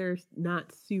they're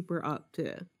not super up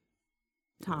to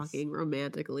talking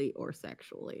romantically or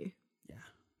sexually. Yeah.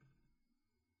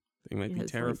 They might be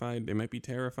terrified. They might be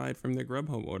terrified from their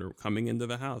Grubhub order coming into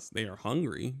the house. They are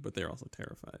hungry, but they're also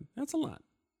terrified. That's a lot.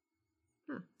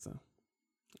 Huh. So,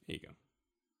 there you go.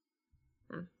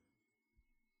 Huh.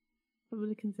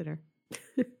 Something to consider.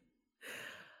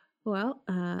 Well,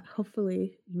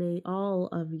 hopefully may all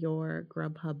of your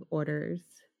Grubhub orders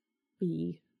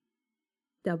be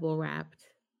double wrapped.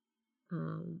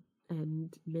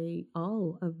 And may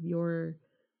all of your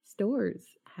stores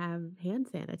have hand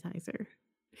sanitizer.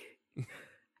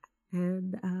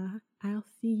 And I'll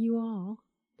see you all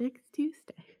next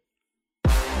Tuesday.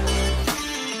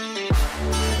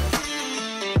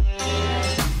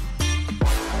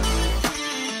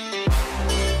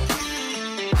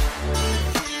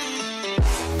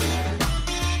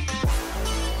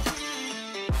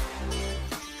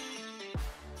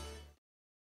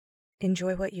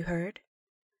 Enjoy what you heard?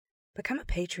 Become a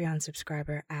Patreon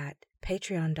subscriber at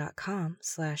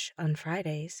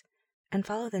patreon.com/unfridays and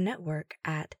follow the network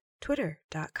at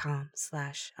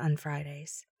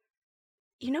twitter.com/unfridays.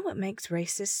 You know what makes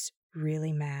racists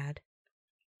really mad?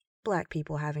 Black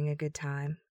people having a good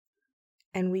time.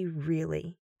 And we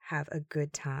really have a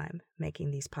good time making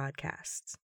these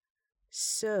podcasts.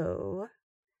 So,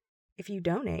 if you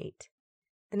donate,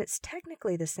 then it's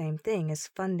technically the same thing as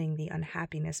funding the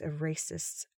unhappiness of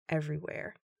racists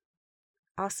everywhere.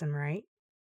 Awesome, right?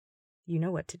 You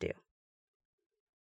know what to do.